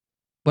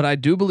 but I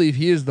do believe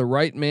he is the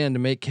right man to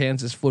make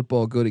Kansas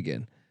football good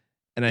again.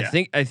 And I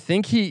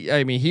think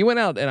he went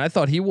out and I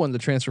thought he won the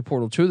transfer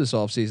portal too this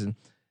offseason.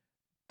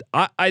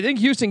 I think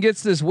Houston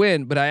gets this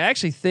win, but I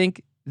actually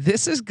think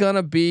this is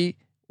gonna be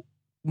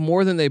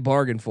more than they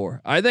bargained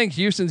for. I think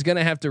Houston's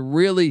gonna have to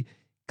really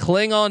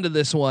cling on to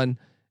this one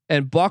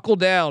and buckle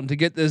down to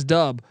get this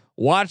dub.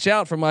 Watch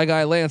out for my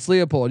guy Lance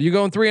Leopold. You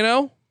going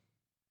 3-0?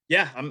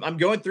 Yeah, I'm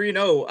going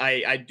 3-0.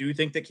 I do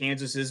think that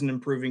Kansas is an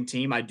improving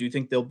team. I do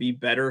think they'll be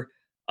better.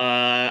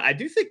 I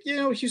do think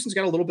Houston's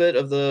got a little bit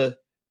of they're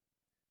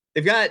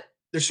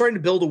starting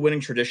to build a winning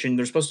tradition.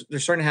 They're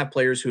starting to have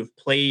players who have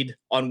played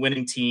on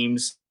winning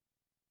teams.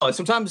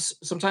 Sometimes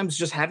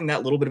just having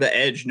that little bit of an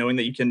edge, knowing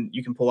that you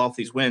can pull off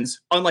these wins,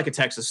 unlike a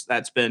Texas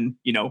that's been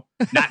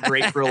not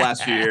great for the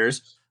last few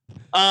years.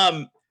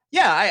 I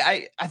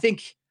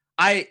think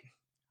I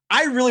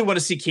really want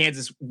to see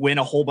Kansas win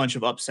a whole bunch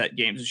of upset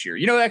games this year.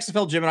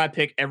 XFL Jim and I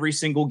pick every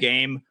single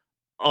game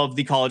of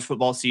the college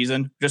football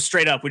season, just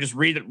straight up. We just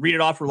read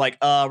it off. We're like,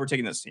 we're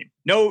taking this team.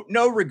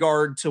 No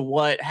regard to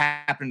what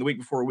happened the week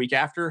before, week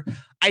after.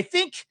 I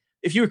think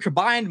if you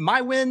combine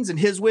my wins and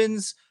his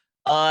wins,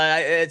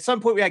 at some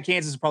point we had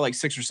Kansas probably like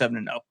 6 or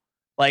 7-0.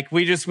 Like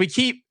we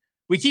keep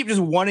just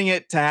wanting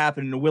it to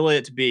happen and willing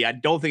it to be. I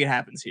don't think it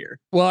happens here.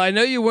 Well, I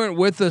know you weren't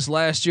with us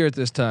last year at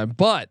this time,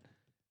 but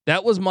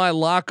that was my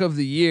lock of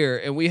the year,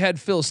 and we had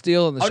Phil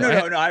Steele on the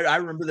show. No, I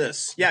remember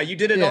this. Yeah, you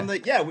did it on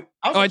the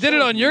I did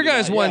it on your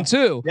guys' one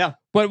too. Yeah,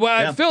 but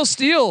Phil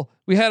Steele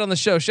we had on the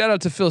show. Shout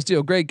out to Phil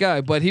Steele, great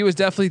guy. But he was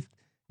definitely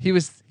he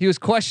was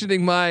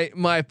questioning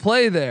my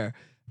play there,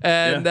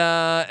 and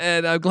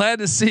I'm glad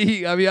to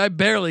see. I mean, I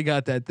barely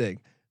got that thing.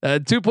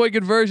 2-point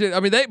conversion.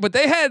 I mean,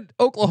 they had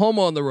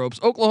Oklahoma on the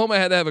ropes. Oklahoma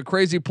had to have a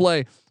crazy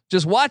play.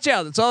 Just watch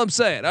out. That's all I'm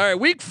saying. All right,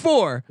 week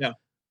 4. Yeah,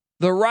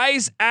 the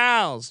Rice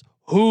Owls.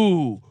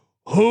 Who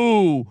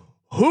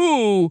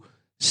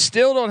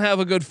still don't have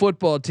a good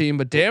football team,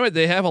 but damn it,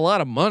 they have a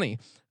lot of money.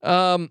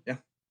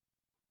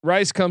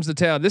 Rice comes to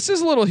town. This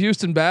is a little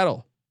Houston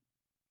battle.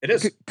 It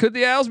is. Could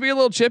the Owls be a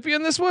little chippy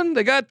in this one?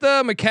 They got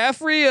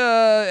McCaffrey,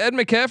 Ed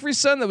McCaffrey's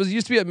son that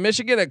used to be at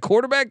Michigan at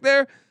quarterback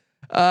there.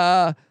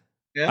 I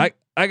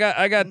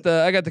got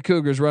the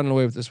Cougars running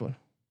away with this one.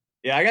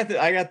 Yeah, I got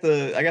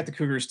the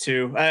Cougars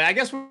too. I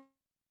guess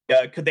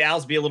could the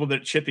Owls be a little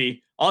bit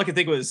chippy? All I could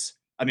think was,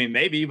 I mean,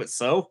 maybe, but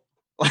so.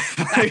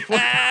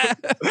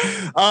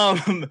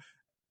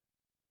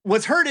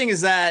 what's hurting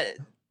is that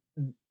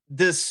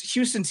this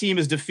Houston team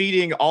is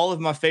defeating all of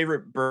my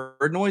favorite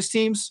bird noise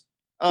teams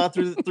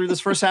through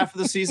this first half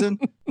of the season.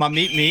 My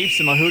Meep Meeps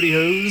and my Hootie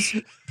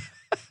Hoos.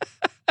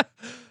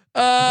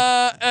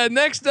 And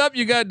next up,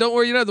 you got. Don't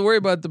worry, you don't have to worry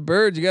about the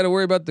birds. You got to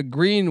worry about the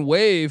green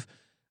wave.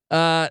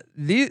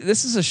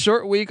 This is a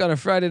short week on a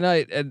Friday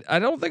night, and I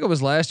don't think it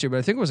was last year, but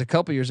I think it was a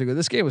couple years ago.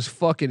 This game was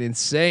fucking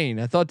insane.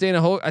 I thought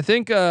I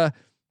think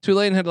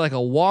Tulane had like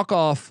a walk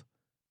off.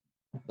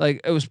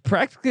 Like it was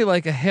practically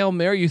like a Hail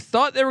Mary. You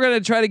thought they were going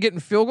to try to get in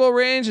field goal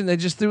range and they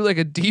just threw like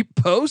a deep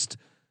post.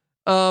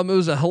 It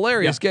was a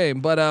hilarious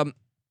game, but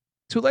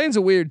Tulane's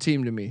a weird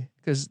team to me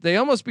because they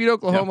almost beat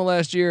Oklahoma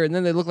last year and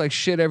then they look like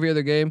shit every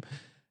other game.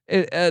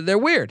 They're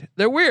weird.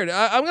 They're weird.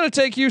 I'm going to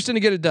take Houston to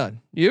get it done.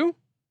 You?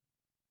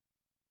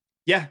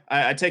 Yeah,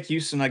 I take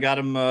Houston. I got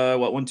them.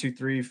 1, 2,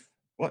 3,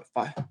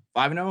 5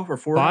 and 0 or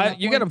 4.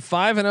 You got them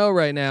 5 and 0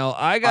 right now.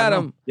 I got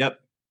them. Yep.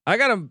 I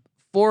got them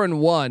 4 and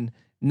 1.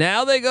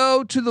 Now they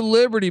go to the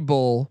Liberty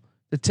Bowl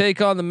to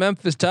take on the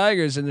Memphis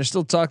Tigers, and there's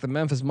still talk that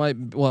Memphis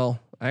might. Well,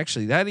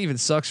 actually, that even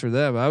sucks for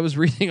them. I was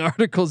reading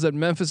articles that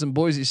Memphis and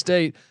Boise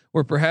State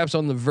were perhaps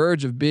on the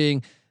verge of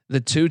being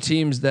the two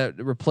teams that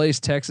replace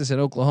Texas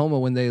and Oklahoma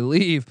when they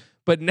leave.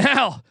 But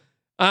now,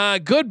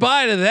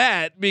 goodbye to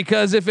that,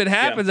 because if it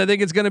happens, I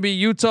think it's going to be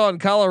Utah and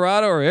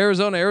Colorado or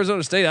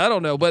Arizona State. I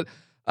don't know, but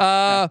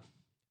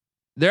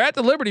they're at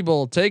the Liberty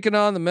Bowl taking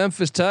on the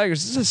Memphis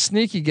Tigers. This is a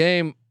sneaky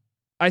game.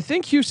 I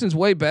think Houston's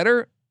way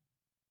better,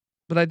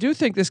 but I do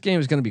think this game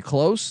is going to be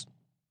close.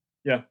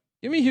 Yeah.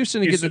 Give me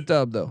Houston to get the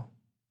dub, though.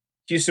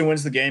 Houston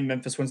wins the game.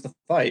 Memphis wins the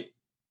fight.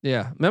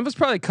 Yeah. Memphis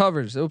probably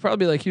covers. It'll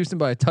probably be like Houston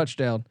by a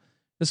touchdown.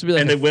 This will be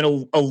like, and they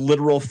win a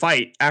literal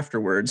fight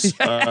afterwards.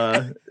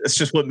 It's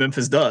just what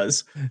Memphis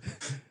does.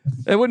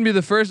 It wouldn't be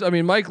the first. I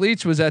mean, Mike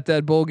Leach was at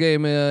that bowl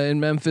game in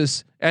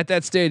Memphis at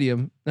that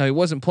stadium. Now he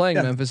wasn't playing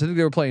Memphis. I think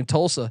they were playing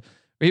Tulsa.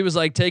 He was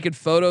like taking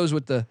photos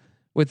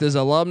with his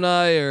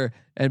alumni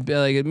and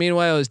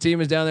meanwhile his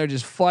team is down there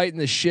just fighting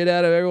the shit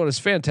out of everyone. It's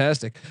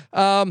fantastic.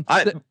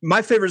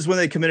 My favorite is when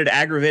they committed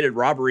aggravated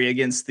robbery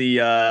against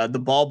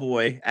the ball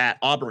boy at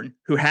Auburn,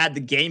 who had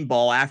the game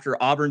ball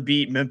after Auburn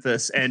beat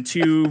Memphis, and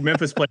two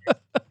Memphis players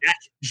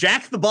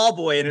jack the ball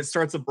boy, and it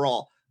starts a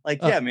brawl.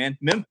 Man,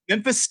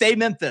 Memphis, stay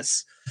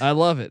Memphis. I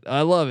love it.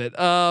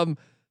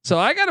 So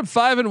I got him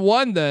 5 and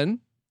 1. Then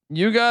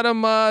you got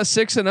him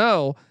 6 and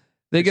 0.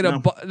 They get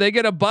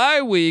a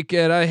bye week,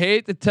 and I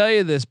hate to tell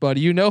you this,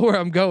 buddy. You know where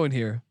I'm going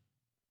here.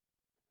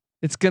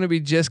 It's gonna be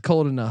just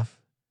cold enough.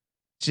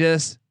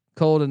 Just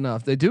cold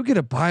enough. They do get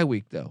a bye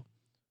week though.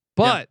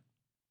 But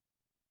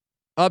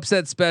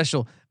upset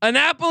special.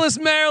 Annapolis,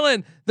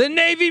 Maryland, the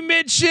Navy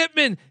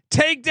midshipmen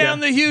take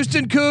down the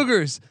Houston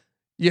Cougars.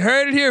 You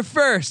heard it here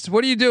first.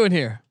 What are you doing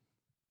here?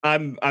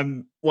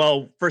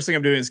 First thing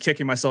I'm doing is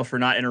kicking myself for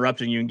not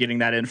interrupting you and getting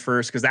that in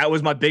first, because that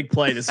was my big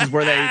play. This is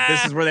where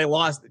they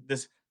lost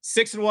this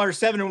 6 and 1 or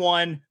 7 and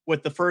 1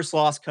 with the first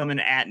loss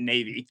coming at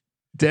Navy.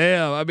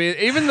 Damn. I mean,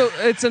 even though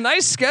it's a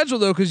nice schedule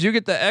though, because you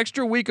get the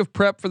extra week of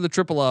prep for the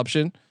triple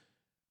option,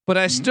 but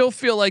I still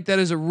feel like that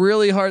is a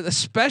really hard,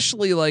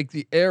 especially like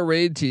the air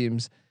raid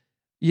teams.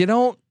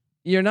 The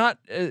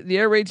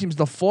air raid teams.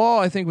 The flaw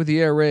I think with the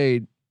air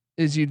raid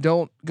is you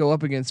don't go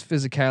up against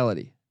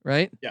physicality,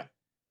 right? Yeah.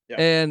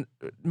 And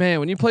man,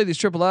 when you play these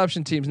triple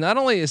option teams, not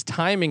only is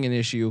timing an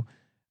issue,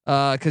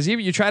 because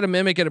even you try to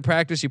mimic it at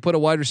practice, you put a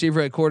wide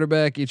receiver at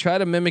quarterback, you try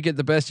to mimic it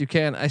the best you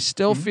can. I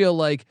still feel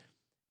like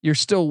you're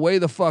still way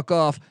the fuck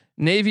off.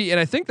 Navy, and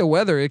I think the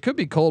weather, it could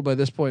be cold by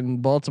this point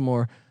in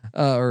Baltimore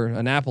or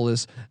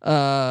Annapolis,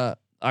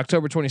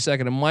 October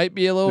 22nd. It might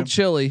be a little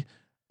chilly.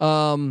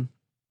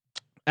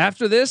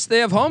 After this, they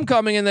have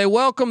homecoming and they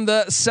welcome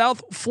the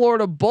South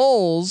Florida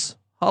Bulls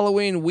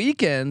Halloween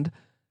weekend.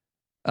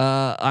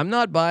 I'm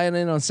not buying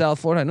in on South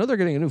Florida. I know they're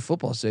getting a new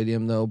football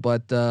stadium though,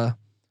 but I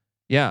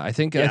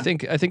think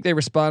they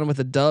respond with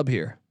a dub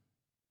here.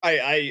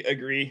 I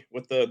agree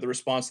with the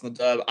response on the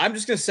dub. I'm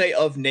just gonna say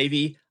of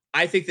Navy,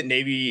 I think that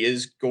Navy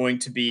is going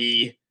to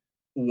be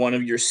one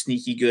of your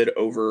sneaky good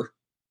over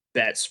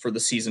bets for the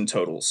season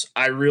totals.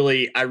 I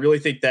really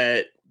think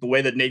that the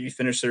way that Navy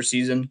finished their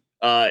season,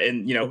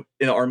 in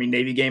the Army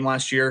Navy game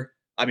last year,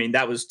 I mean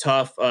that was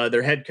tough.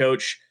 Their head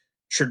coach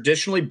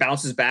traditionally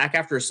bounces back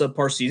after a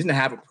subpar season to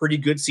have a pretty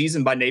good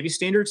season by Navy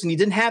standards, and he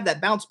didn't have that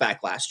bounce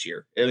back last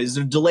year. It was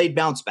a delayed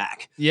bounce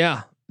back.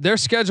 Yeah, their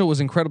schedule was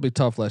incredibly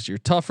tough last year,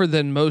 tougher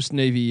than most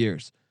Navy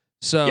years.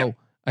 So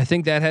I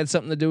think that had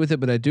something to do with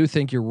it, but I do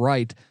think you're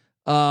right.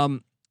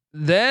 So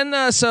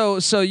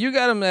you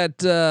got them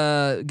at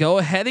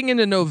heading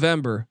into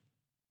November.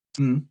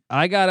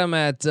 I got them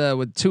at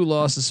with 2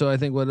 losses. So I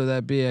think what would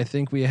that be? I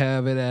think we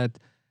have it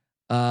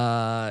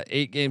at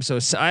 8 games. So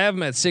I have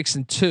them at 6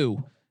 and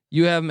 2.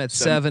 You have them at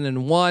 7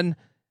 and 1.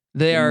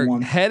 They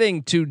are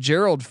heading to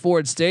Gerald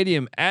Ford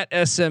Stadium at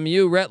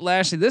SMU. Rhett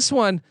Lashley. This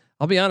one,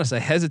 I'll be honest, I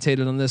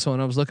hesitated on this one.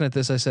 I was looking at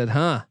this. I said,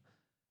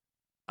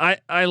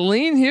 I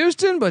lean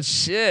Houston, but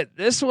shit,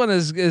 this one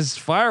is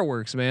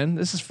fireworks, man.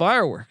 This is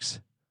fireworks.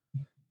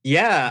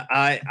 Yeah,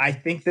 I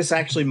think this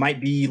actually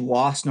might be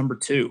loss number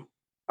 2.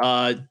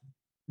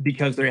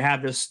 because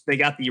they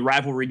got the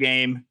rivalry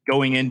game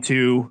going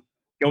into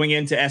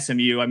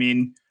SMU. I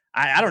mean,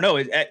 I don't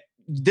know.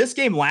 This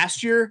game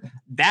last year,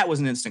 that was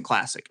an instant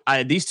classic.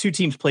 These two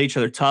teams play each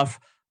other tough.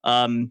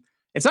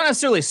 It's not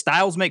necessarily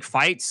styles make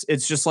fights.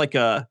 It's just like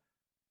I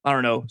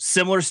don't know,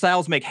 similar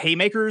styles make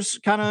haymakers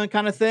kind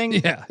of thing.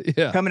 Yeah.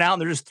 Coming out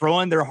and they're just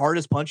throwing their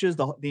hardest punches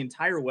the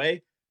entire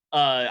way.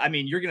 I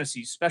mean, you're going to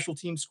see special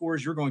team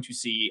scores. You're going to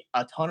see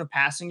a ton of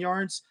passing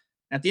yards.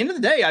 At the end of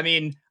the day, I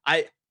mean,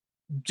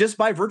 just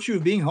by virtue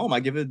of being home, I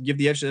give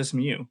the edge to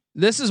SMU.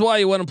 This is why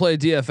you want to play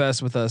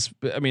DFS with us.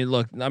 I mean,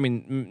 look, I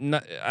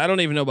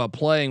don't even know about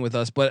playing with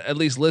us, but at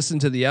least listen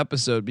to the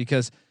episode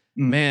because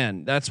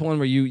man, that's one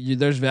where you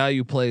there's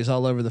value plays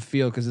all over the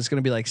field because it's going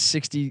to be like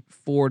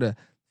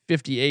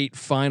 64-58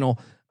 final.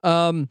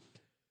 You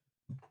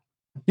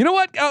know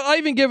what? I'll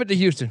even give it to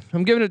Houston.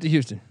 I'm giving it to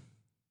Houston.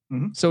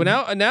 So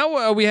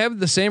now we have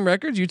the same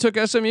records. You took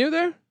SMU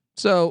there.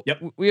 So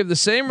yep. We have the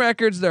same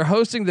records. They're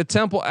hosting the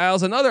Temple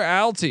Owls, another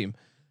Owl team.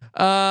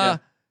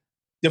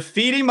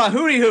 Defeating my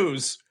Hootie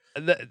Hoos.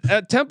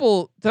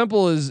 Temple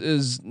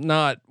is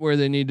not where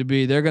they need to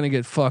be. They're going to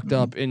get fucked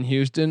up in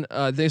Houston.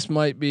 This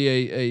might be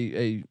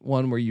a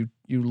one where you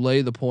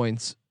lay the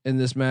points in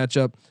this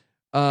matchup.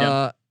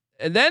 And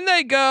then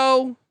they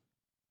go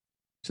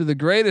to the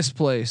greatest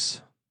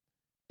place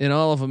in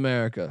all of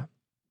America.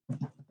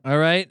 All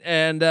right.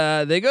 And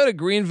they go to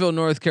Greenville,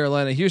 North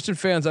Carolina. Houston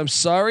fans, I'm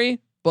sorry,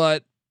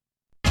 but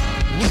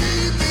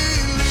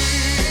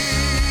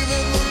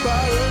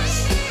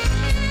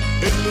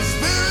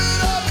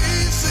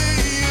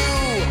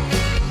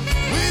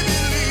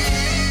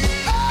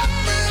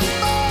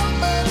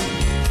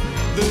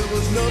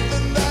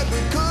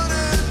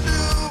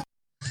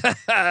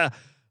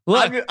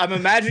look, I'm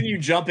imagining you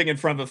jumping in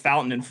front of a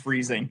fountain and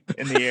freezing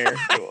in the air.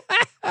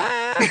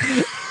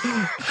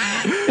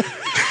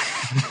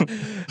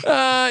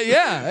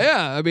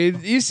 Yeah. I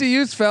mean,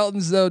 ECU's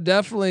fountains though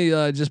definitely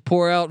just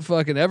pour out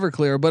fucking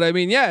Everclear. But I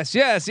mean, yes.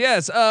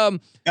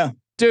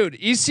 Dude,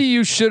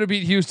 ECU should have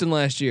beat Houston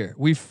last year.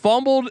 We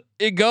fumbled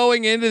it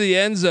going into the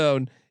end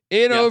zone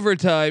in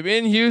overtime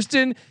in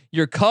Houston.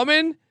 You're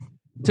coming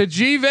to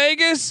G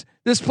Vegas.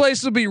 This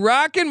place will be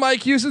rocking.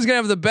 Mike Houston's gonna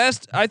have the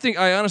best.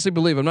 I honestly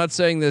believe. I'm not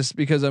saying this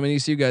because I'm an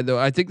ECU guy though.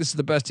 I think this is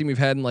the best team we've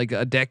had in like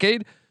a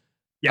decade.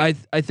 Yeah.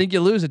 I think you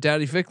lose at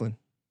Dowdy Ficklin.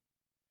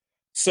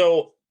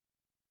 So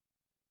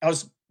I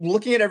was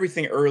looking at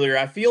everything earlier.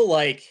 I feel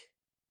like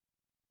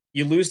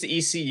you lose to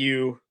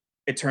ECU,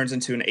 it turns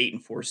into an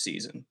 8-4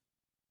 season.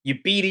 You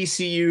beat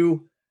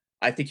ECU,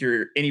 I think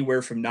you're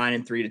anywhere from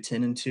 9-3 to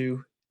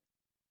 10-2.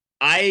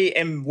 I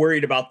am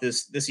worried about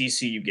this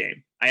ECU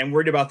game. I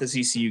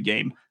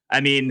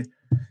mean,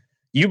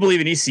 you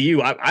believe in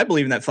ECU. I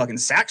believe in that fucking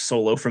sax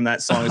solo from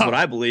that song is what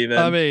I believe in.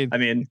 I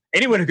mean,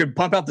 anyone who could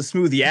pump out the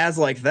smooth yaz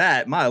like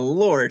that, my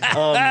Lord.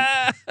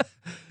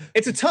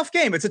 It's a tough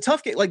game. Like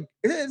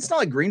it's not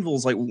like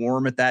Greenville's like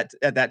warm at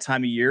that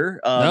time of year.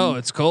 No,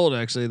 it's cold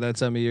actually that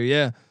time of year.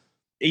 Yeah.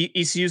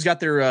 ECU's got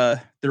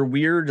their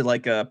weird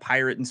like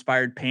pirate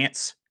inspired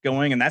pants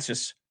going, and that's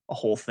just a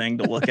whole thing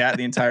to look at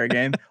the entire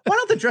game. Why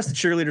don't they dress the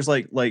cheerleaders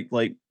like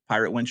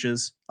pirate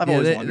winches? I've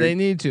always wondered. They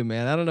need to,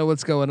 man. I don't know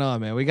what's going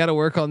on, man. We got to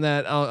work on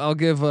that. I'll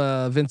give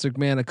Vince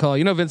McMahon a call.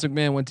 You know, Vince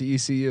McMahon went to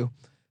ECU,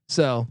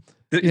 so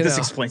this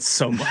explains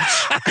so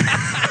much.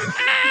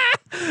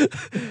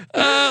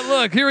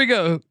 Look, here we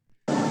go.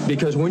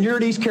 Because when you're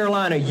at East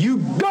Carolina, you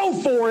go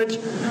for it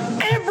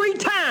every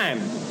time.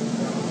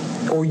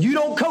 Or you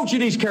don't coach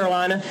at East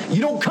Carolina.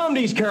 You don't come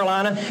to East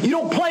Carolina. You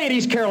don't play at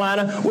East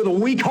Carolina with a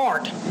weak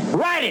heart.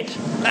 Write it.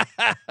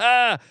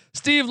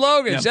 Steve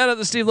Logan. Yep. Shout out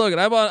to Steve Logan.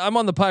 I'm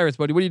on the Pirates,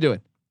 buddy. What are you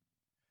doing?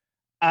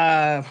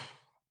 I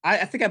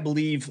think I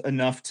believe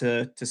enough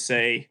to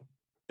say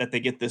that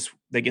they get this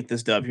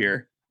dub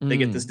here. They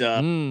get this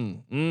dub,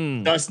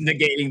 thus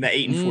negating the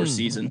 8-4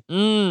 season.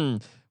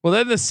 Well,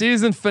 then the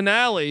season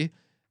finale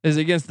is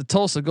against the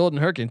Tulsa Golden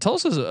Hurricane.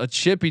 Tulsa's a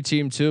chippy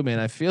team too, man.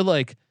 I feel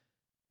like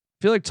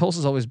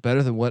Tulsa's always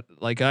better than what.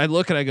 Like I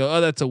look and I go,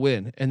 oh, that's a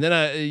win, and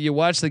then you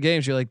watch the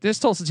games, you're like, this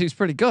Tulsa team's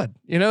pretty good.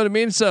 You know what I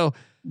mean? So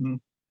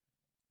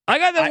I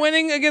got them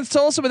winning against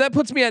Tulsa, but that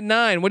puts me at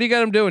 9. What do you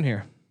got them doing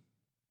here?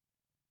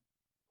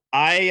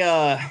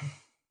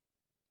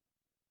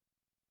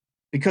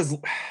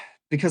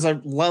 Because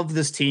I love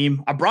this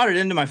team. I brought it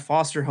into my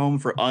foster home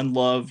for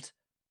unloved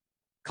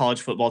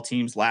college football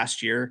teams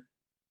last year.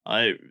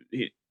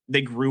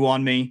 They grew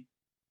on me.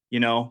 You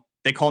know,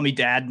 they call me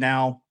dad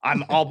now.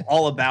 I'm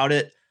all about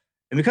it.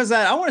 And because of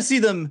that, I want to see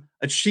them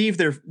achieve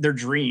their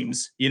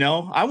dreams. You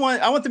know, I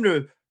want them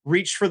to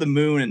reach for the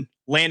moon and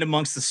land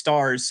amongst the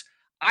stars.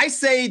 I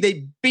say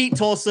they beat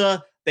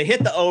Tulsa. They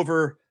hit the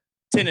over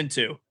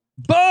 10-2.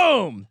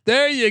 Boom.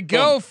 There you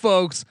go,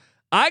 folks.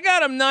 I got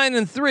them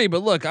 9-3,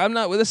 but look, I'm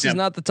not. This is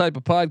not the type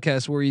of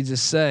podcast where you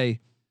just say,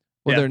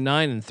 "Well, they're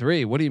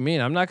 9-3." What do you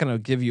mean? I'm not going to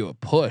give you a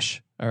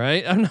push. All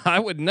right, I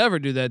would never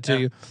do that to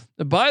you.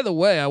 By the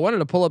way, I wanted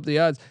to pull up the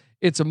odds.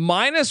 It's a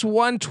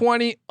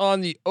 -120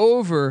 on the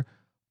over,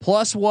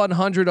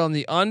 +100 on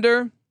the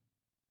under.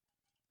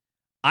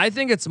 I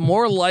think it's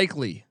more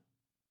likely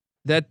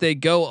that they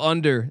go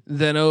under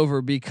than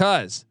over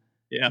because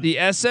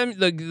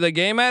the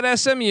game at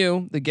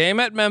SMU, the game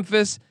at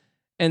Memphis,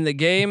 and the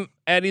game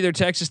at either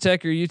Texas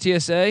Tech or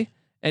UTSA,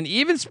 and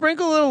even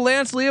sprinkle a little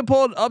Lance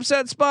Leopold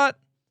upset spot.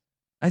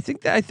 I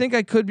think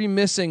I could be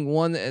missing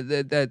one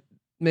that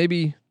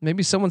maybe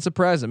someone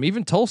surprised them,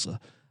 even Tulsa.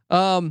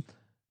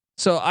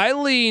 So I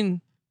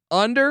lean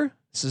under.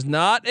 This is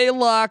not a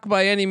lock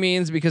by any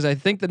means because I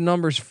think the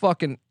number's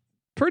fucking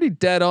pretty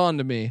dead on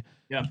to me.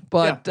 Yeah.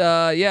 But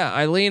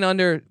I lean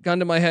under, gun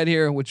to my head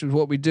here, which is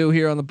what we do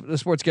here on the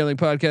Sports Gambling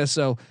Podcast.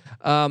 So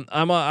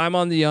I'm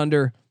on the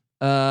under.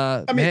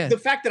 I mean, the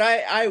fact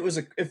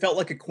that it felt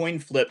like a coin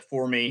flip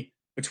for me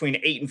between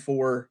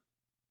 8-4,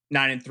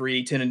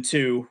 9-3,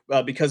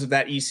 10-2 because of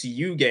that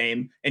ECU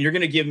game, and you're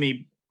going to give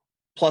me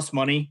plus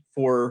money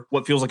for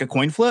what feels like a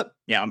coin flip.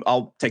 Yeah,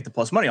 I'll take the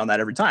plus money on that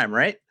every time,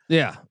 right?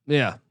 Yeah.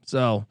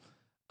 So,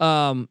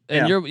 you'll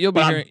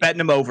be I'm betting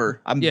them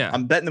over. I'm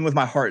betting them with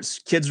my hearts.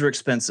 Kids are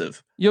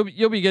expensive.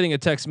 You'll be getting a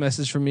text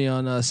message from me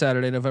on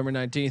Saturday, November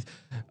 19th.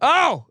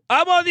 Oh,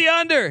 I'm on the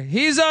under.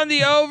 He's on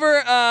the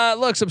over.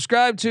 Look,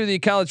 subscribe to the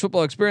College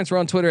Football Experience. We're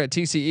on Twitter at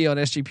TCE on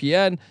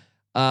SGPN.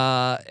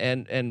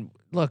 And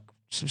look,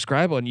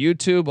 subscribe on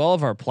YouTube, all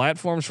of our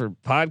platforms for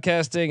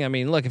podcasting. I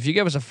mean, look, if you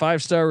give us a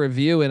 5-star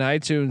review in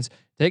iTunes,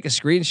 take a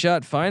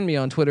screenshot, find me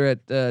on Twitter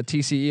at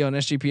TCE on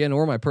SGPN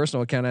or my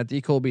personal account at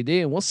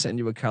DColBD, and we'll send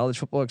you a College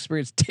Football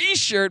Experience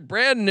t-shirt,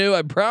 brand new.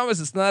 I promise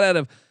it's not out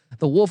of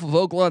the Wolf of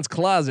Oaklawn's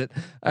closet.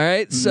 All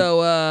right. Mm-hmm.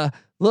 So,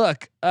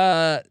 look,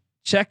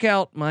 check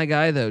out my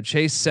guy though,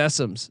 Chase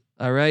Sessoms.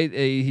 All right.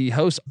 He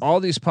hosts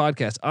all these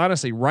podcasts.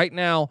 Honestly, right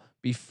now,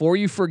 before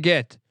you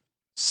forget,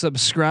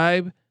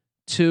 subscribe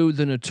to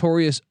the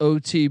Notorious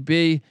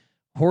OTB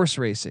horse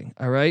racing.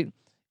 All right.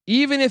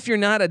 Even if you're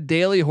not a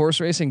daily horse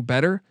racing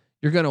bettor,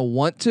 you're going to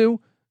want to,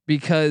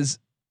 because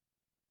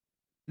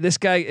this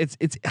guy, it's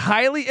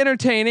highly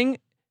entertaining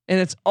and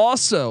it's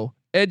also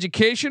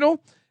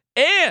educational.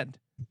 And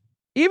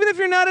even if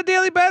you're not a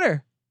daily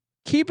bettor,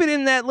 keep it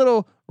in that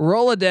little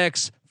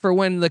Rolodex for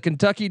when the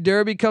Kentucky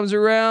Derby comes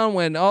around,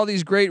 when all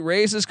these great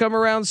races come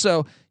around.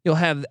 So you'll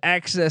have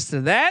access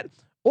to that.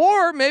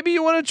 Or maybe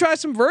you want to try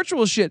some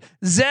virtual shit.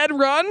 Zed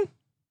Run.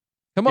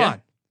 Come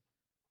on.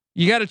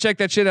 You got to check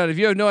that shit out. If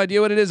you have no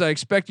idea what it is, I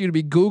expect you to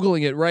be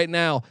Googling it right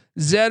now.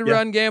 Zed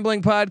Run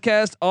Gambling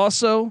Podcast.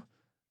 Also,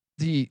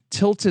 the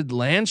Tilted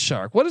Land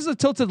Shark. What is the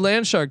Tilted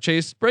Land Shark,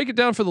 Chase? Break it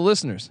down for the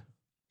listeners.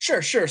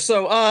 Sure.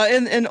 So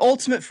in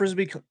ultimate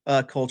Frisbee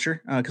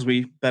culture, because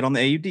we bet on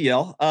the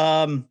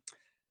AUDL,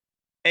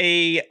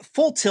 a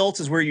full tilt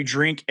is where you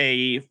drink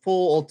a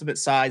full ultimate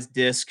size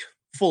disc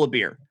full of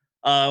beer.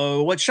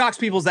 What shocks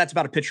people is that's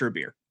about a pitcher of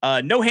beer.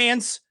 No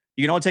hands.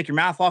 You can only take your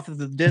mouth off of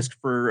the disc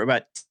for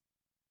about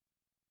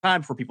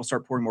time before people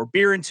start pouring more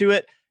beer into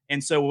it.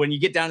 And so when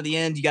you get down to the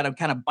end, you got to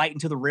kind of bite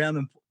into the rim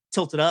and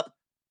tilt it up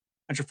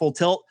at your full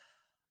tilt.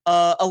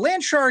 A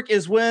land shark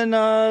is when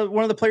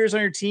one of the players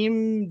on your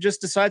team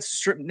just decides to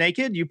strip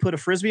naked. You put a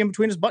Frisbee in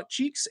between his butt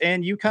cheeks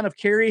and you kind of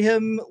carry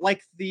him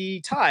like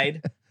the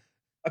tide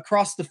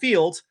across the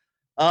field.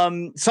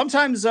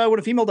 Sometimes when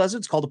a female does it,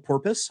 it's called a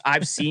porpoise.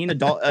 I've seen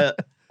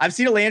I've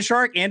seen a land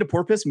shark and a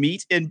porpoise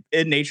meet in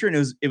nature, and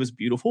it was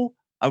beautiful.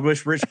 I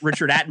wish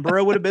Richard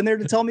Attenborough would have been there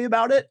to tell me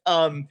about it.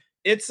 I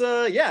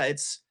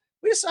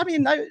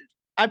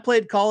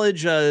played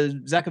college.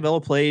 Zach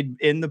Avella played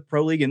in the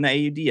pro league in the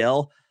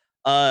AUDL.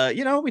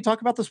 We talk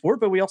about the sport,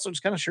 but we also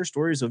just kind of share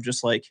stories of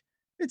just like,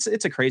 it's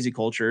a crazy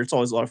culture. It's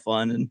always a lot of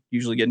fun and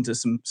usually get into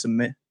some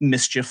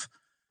mischief.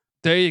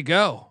 There you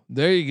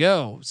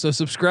go. So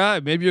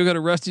subscribe. Maybe you'll get a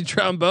rusty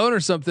trombone or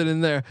something in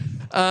there.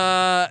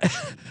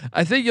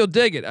 I think you'll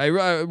dig it. I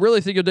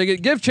really think you'll dig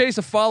it. Give Chase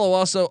a follow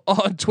also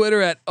on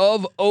Twitter at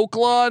of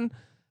Oaklawn.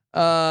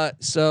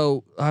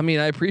 So I mean,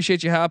 I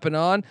appreciate you hopping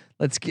on.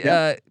 Let's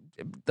the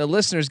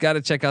listeners got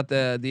to check out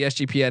the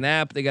SGPN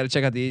app. They got to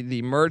check out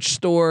the merch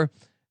store.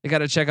 They got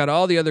to check out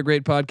all the other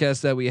great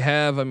podcasts that we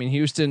have. I mean,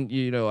 Houston,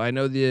 I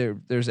know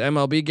there's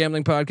MLB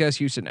gambling podcast,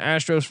 Houston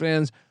Astros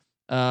fans.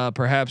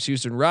 Perhaps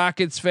Houston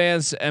Rockets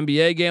fans,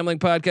 NBA gambling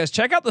podcast.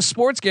 Check out the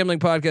sports gambling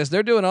podcast.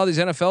 They're doing all these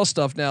NFL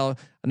stuff now.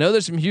 I know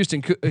there's some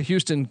Houston.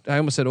 I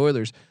almost said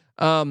Oilers.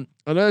 I know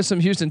there's some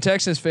Houston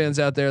Texans fans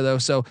out there though.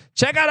 So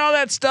check out all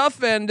that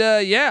stuff. And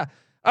yeah.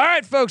 All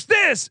right, folks,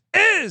 this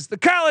is the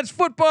College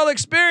Football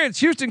Experience,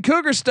 Houston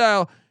Cougar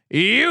style.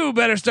 You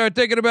better start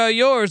thinking about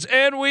yours,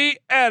 and we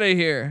out of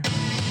here.